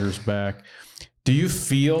goaltenders back. Do you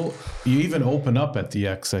feel you even open up at the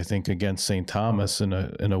X? I think against St. Thomas in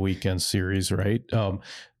a weekend series, right?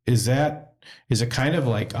 Is it kind of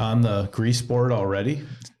like on the grease board already?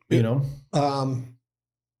 We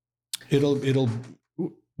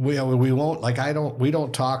won't, like, we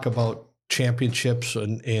don't talk about championships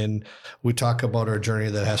and we talk about our journey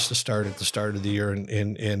that has to start at the start of the year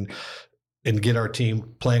and get our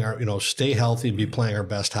team playing stay healthy and be playing our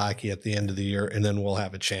best hockey at the end of the year. And then we'll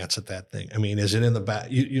have a chance at that thing. I mean, is it in the back?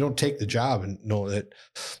 You don't take the job and know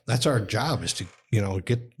that's our job is to,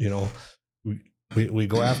 get, we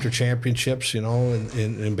go after championships,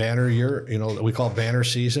 in banner year, we call it banner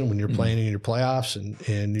season when you're playing in your playoffs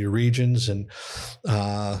and your regions and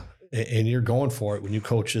you're going for it when you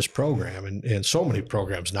coach this program. And so many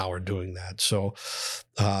programs now are doing that. So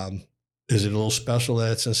is it a little special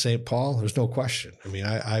that it's in St. Paul? There's no question. I mean,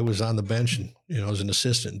 I was on the bench and, as an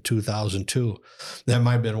assistant in 2002. That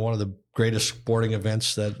might have been one of the greatest sporting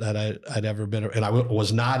events that I'd ever been. And I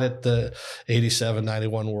was not at the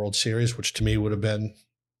 87-91 World Series, which to me would have been,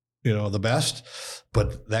 the best.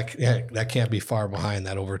 But that can't be far behind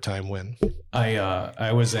that overtime win.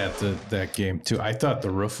 I was at that game too. I thought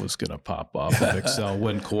the roof was going to pop off at Excel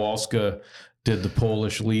when Kowalska did the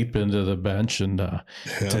Polish leap into the bench and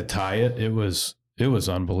to tie it. It was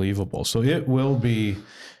unbelievable. So it will be,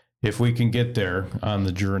 if we can get there on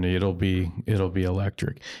the journey, it'll be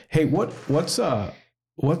electric. Hey, what's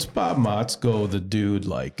Bob Motzko, the dude,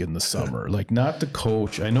 like in the summer? Like, not the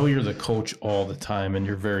coach. I know you're the coach all the time and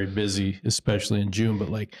you're very busy, especially in June, but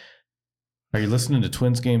like, are you listening to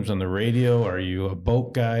Twins games on the radio? Are you a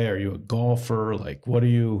boat guy? Are you a golfer? Like, what are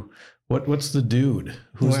you? What's the dude?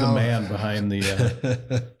 Who's the man behind the?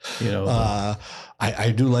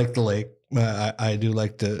 I do like the lake. I do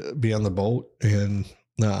like to be on the boat, and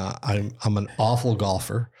I'm an awful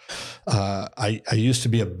golfer. I used to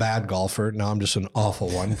be a bad golfer. Now I'm just an awful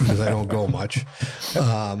one because I don't go much.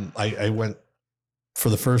 I went for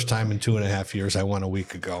the first time in 2.5 years. I went a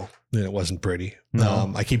week ago, and it wasn't pretty.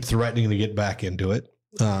 No. I keep threatening to get back into it.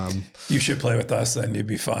 You should play with us, then you'd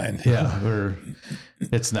be fine. Yeah,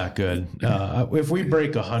 it's not good. If we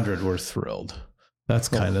break 100, we're thrilled. That's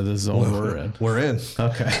kind of the zone we're in. We're in.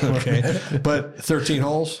 Okay. But 13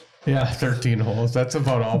 holes? Yeah, 13 holes. That's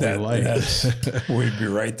about all we like. We'd be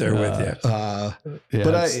right there with you.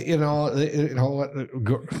 But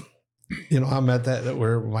I'm at that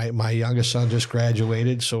where my youngest son just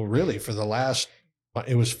graduated. So really for the last,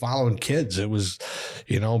 it was following kids. It was,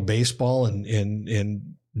 baseball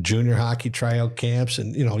and junior hockey tryout camps,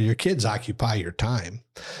 and your kids occupy your time.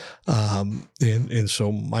 And so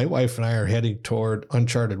my wife and I are heading toward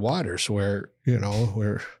uncharted waters where,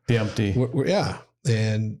 we're the empty. Yeah.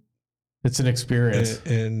 And it's an experience.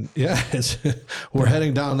 And yeah, we're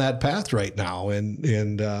heading down that path right now. And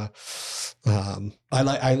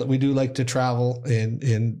we do like to travel,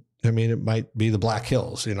 and I mean, it might be the Black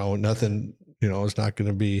Hills, nothing, it's not going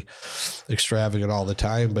to be extravagant all the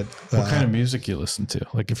time, but what kind of music you listen to?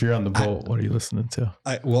 Like if you're on the boat, what are you listening to?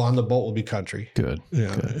 On the boat will be country. Good.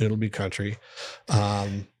 Yeah. Good. It'll be country.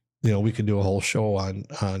 We could do a whole show on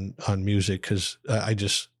music, cause I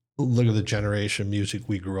just look at the generation of music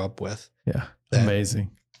we grew up with. Yeah.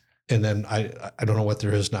 Amazing. And then I don't know what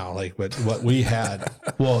there is now, like, but what we had.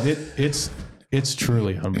 Well, it's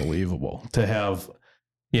truly unbelievable to have,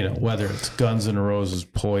 whether it's Guns N' Roses,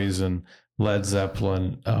 Poison, Led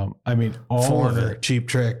Zeppelin, I mean, all Foreigner, of it, Cheap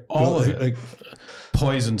Trick, all of it,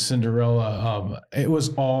 Poison, Cinderella, it was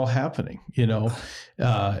all happening,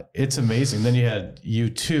 it's amazing. Then you had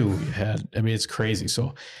U2, it's crazy.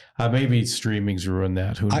 So maybe streaming's ruined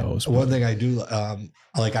that. Who knows? One thing I do,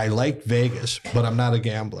 I like Vegas, but I'm not a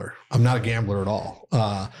gambler. I'm not a gambler at all.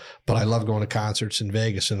 But I love going to concerts in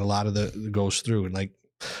Vegas, and a lot of the goes through, and I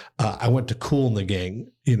went to Kool and the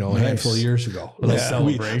Gang, a handful of years ago.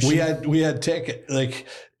 Celebration. We had ticket,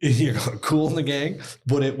 Kool and the Gang,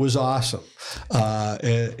 but it was awesome.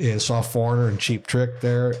 And saw Foreigner and Cheap Trick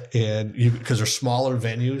there, and because they're smaller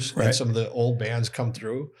venues, right, and some of the old bands come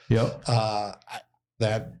through. Yep.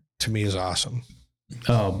 That to me is awesome.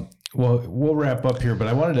 Well, we'll wrap up here, but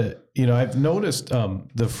I wanted to, I've noticed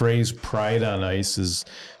the phrase "pride on ice" is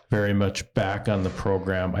very much back on the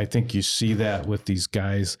program. I think you see that with these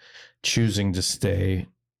guys choosing to stay.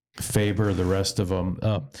 Faber, the rest of them,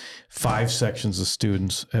 5 sections of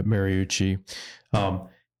students at Mariucci. I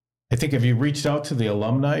think if you reached out to the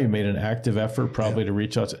alumni, you made an active effort probably to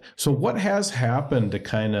reach out to. So what has happened to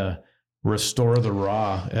kind of restore the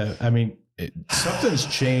raw? Something's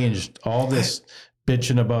changed. All this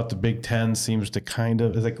bitching about the Big Ten seems to kind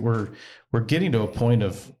of like we're getting to a point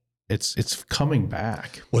of it's coming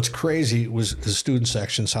back. What's crazy was the student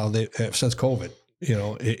sections, how they since COVID,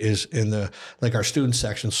 is in our student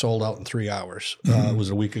section sold out in 3 hours. It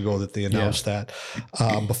was a week ago that they announced that.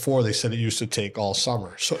 Before they said it used to take all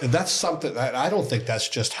summer. So that's something I don't think that's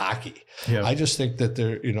just hockey. Yeah. I just think that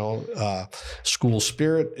they're, school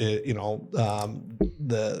spirit, it's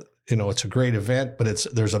a great event, but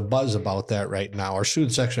there's a buzz about that right now. Our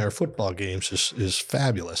student section, our football games is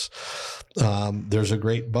fabulous. There's a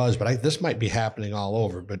great buzz, but this might be happening all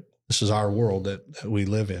over, but this is our world that we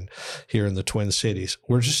live in here in the Twin Cities.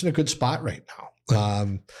 We're just in a good spot right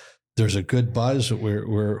now. there's a good buzz.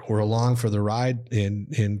 We're along for the ride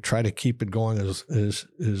and try to keep it going as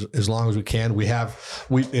long as we can. And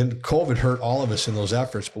COVID hurt all of us in those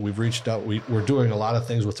efforts, but we've reached out. We're doing a lot of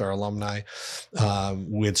things with our alumni.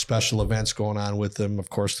 We had special events going on with them. Of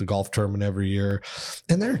course, the golf tournament every year,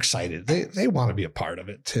 and they're excited. They want to be a part of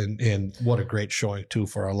it. And what a great showing too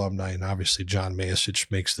for our alumni. And obviously John Mayasich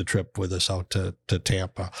makes the trip with us out to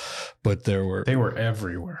Tampa, but they were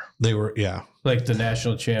everywhere. They were, yeah. Like the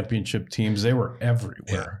national championship teams, they were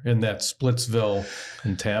everywhere. And that Splitsville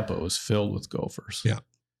in Tampa was filled with Gophers. Yeah.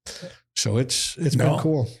 So it's been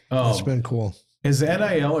cool. It's been cool. Has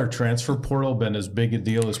NIL or transfer portal been as big a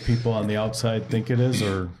deal as people on the outside think it is,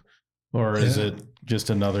 or is it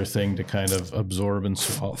just another thing to kind of absorb and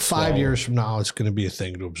swallow? 5 years from now, it's going to be a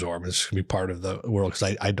thing to absorb. It's going to be part of the world,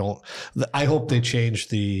 because I hope they change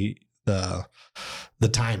the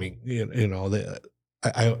timing.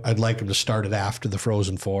 I'd like them to start it after the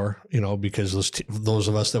Frozen Four, because those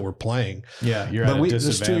of us that were playing. Yeah, you're at a disadvantage.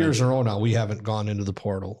 This 2 years in a row now, we haven't gone into the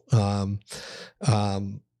portal.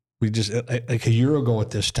 We just, like a year ago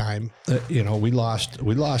at this time, we lost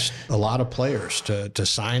a lot of players to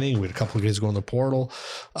signing. We had a couple of guys going to the portal.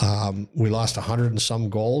 We lost 100 and some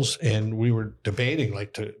goals, and we were debating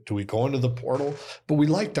do we go into the portal? But we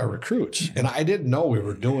liked our recruits, and I didn't know we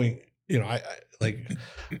were doing.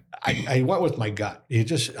 I went with my gut.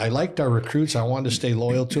 I liked our recruits. I wanted to stay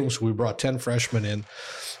loyal to them, so we brought 10 freshmen in,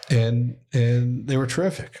 and they were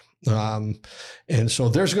terrific. And so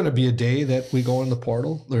there's going to be a day that we go in the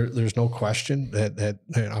portal. There's no question that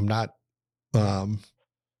I'm not.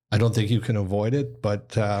 I don't think you can avoid it,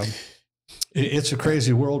 but it's a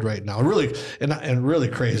crazy world right now. Really, and really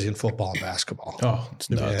crazy in football and basketball. Oh, it's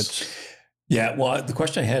nuts. Yeah, well, the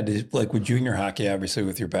question I had is, with junior hockey, obviously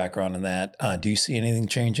with your background in that, do you see anything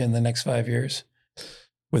change in the next 5 years?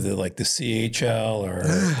 Whether the CHL or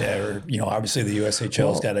obviously the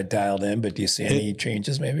USHL's got it dialed in, but do you see any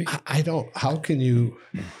changes maybe? I don't. How can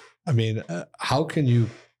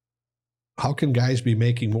guys be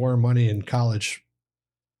making more money in college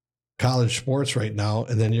sports right now,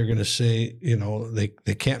 and then you're going to say,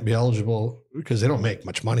 they can't be eligible because they don't make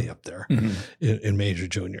much money up there in major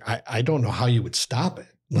junior. I don't know how you would stop it.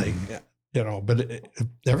 But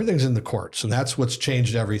everything's in the courts, and that's what's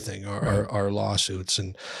changed everything. Our lawsuits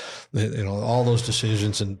and all those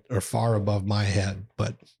decisions are far above my head.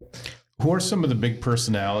 But who are some of the big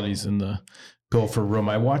personalities in the Gopher room?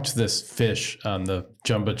 I watched this Fish on the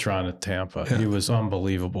Jumbotron at Tampa. Yeah. He was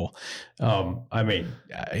unbelievable.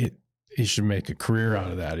 He should make a career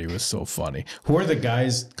out of that. He was so funny. Who are the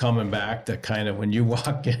guys coming back that kind of, when you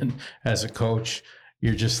walk in as a coach,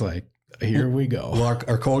 you're just like, here we go. Well,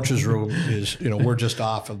 our coach's room is, we're just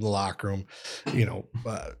off of the locker room,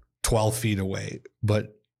 12 feet away.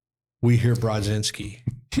 But we hear Brodzinski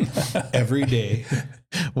every day.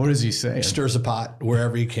 What does he say? Stirs a pot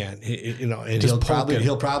wherever he can. And he'll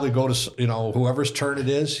probably go to, whoever's turn it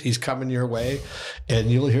is, he's coming your way,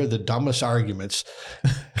 and you'll hear the dumbest arguments.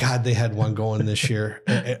 God, they had one going this year,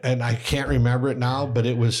 and I can't remember it now, but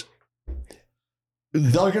it was.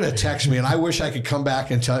 They're going to text me, and I wish I could come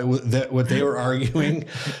back and tell you what they were arguing.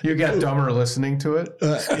 You got dumber listening to it?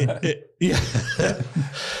 Yeah.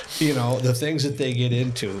 The things that they get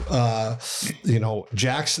into.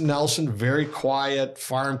 Jackson Nelson, very quiet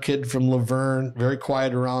farm kid from Laverne, very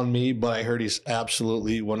quiet around me, but I heard he's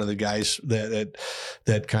absolutely one of the guys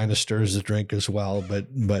that kind of stirs the drink as well. But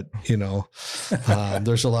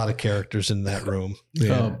there's a lot of characters in that room.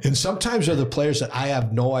 Yeah. And sometimes they're the players that I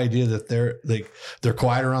have no idea that they're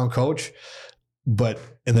quiet around coach, and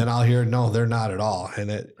then I'll hear, no, they're not at all.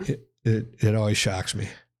 And it always shocks me.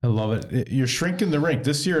 I love it. You're shrinking the rink.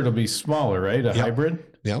 This year it'll be smaller, right? A hybrid?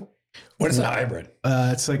 Yep. What is a hybrid?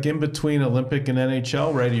 It's like in between Olympic and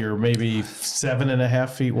NHL, right? You're maybe 7.5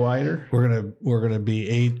 feet wider. We're gonna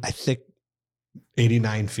be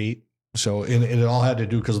 89 feet. So it all had to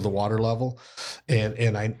do because of the water level.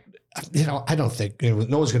 And I don't think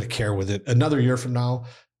no one's gonna care with it another year from now.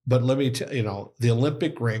 But let me tell you, the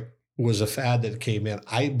Olympic rink was a fad that came in.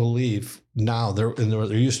 I believe now there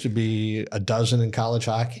used to be a dozen in college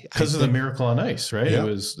hockey because of the Miracle on Ice, right? Yeah, that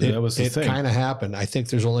was the thing. It kind of happened. I think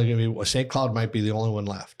there's only going to be St. Cloud might be the only one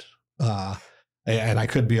left, and I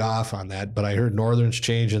could be off on that. But I heard Northern's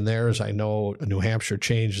changing theirs. I know New Hampshire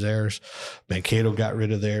changed theirs. Mankato got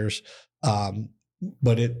rid of theirs.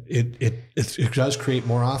 But it does create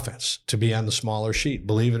more offense to be on the smaller sheet.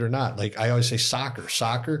 Believe it or not, like I always say,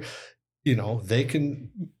 soccer. They can.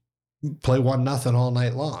 play 1-0 all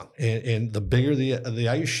night long. And the bigger the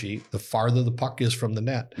ice sheet, the farther the puck is from the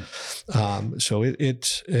net. So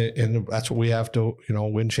it's and that's what we have to,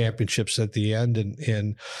 win championships at the end.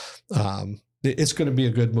 And it's going to be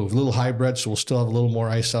a good move. A little hybrid, so we'll still have a little more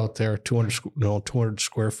ice out there. 200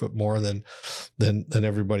 square foot more than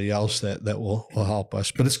everybody else. That will help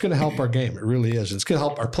us. But it's going to help our game. It really is. It's going to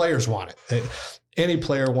help our players want it. Any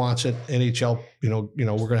player wants it. NHL, we're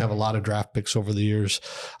going to have a lot of draft picks over the years.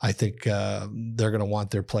 I think they're going to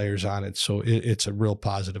want their players on it. So it's a real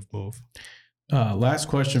positive move. Last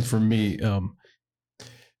question for me.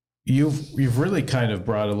 You've really kind of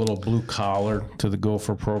brought a little blue collar to the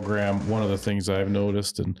Gopher program. One of the things I've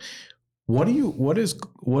noticed, and what do you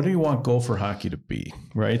want Gopher hockey to be,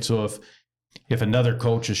 right? So if another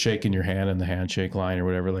coach is shaking your hand in the handshake line or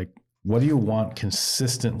whatever, like, what do you want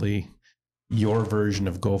consistently your version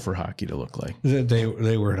of Gopher hockey to look like?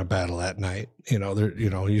 They were in a battle that night.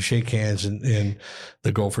 You shake hands, and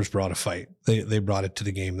the Gophers brought a fight. They brought it to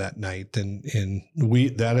the game that night, and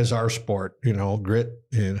that is our sport. Grit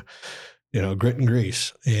and grit and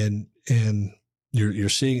grease, and you're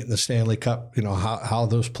seeing it in the Stanley Cup. How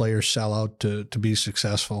those players sell out to be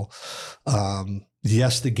successful.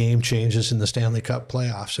 Yes, the game changes in the Stanley Cup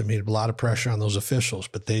playoffs. I mean, a lot of pressure on those officials,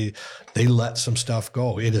 but they let some stuff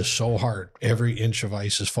go. It is so hard. Every inch of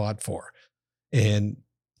ice is fought for,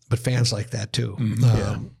 but fans like that too.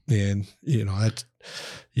 And you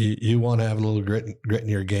want to have a little grit in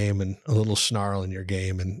your game and a little snarl in your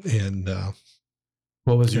game. And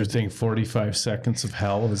what was your thing? 45 seconds of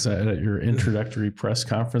hell? Was that at your introductory press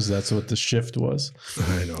conference? That's what the shift was?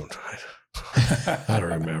 I don't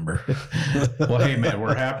remember. Well, hey, man,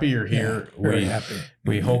 we're happy you're here. Very happy.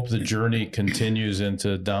 We hope the journey continues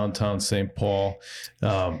into downtown St. Paul.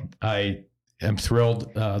 I am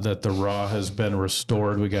thrilled that the Raw has been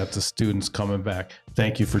restored. We got the students coming back.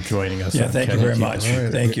 Thank you for joining us. Yeah, thank you very much. Right.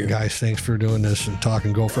 Thank you. Guys, thanks for doing this and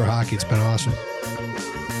talking Gopher hockey. It's been awesome.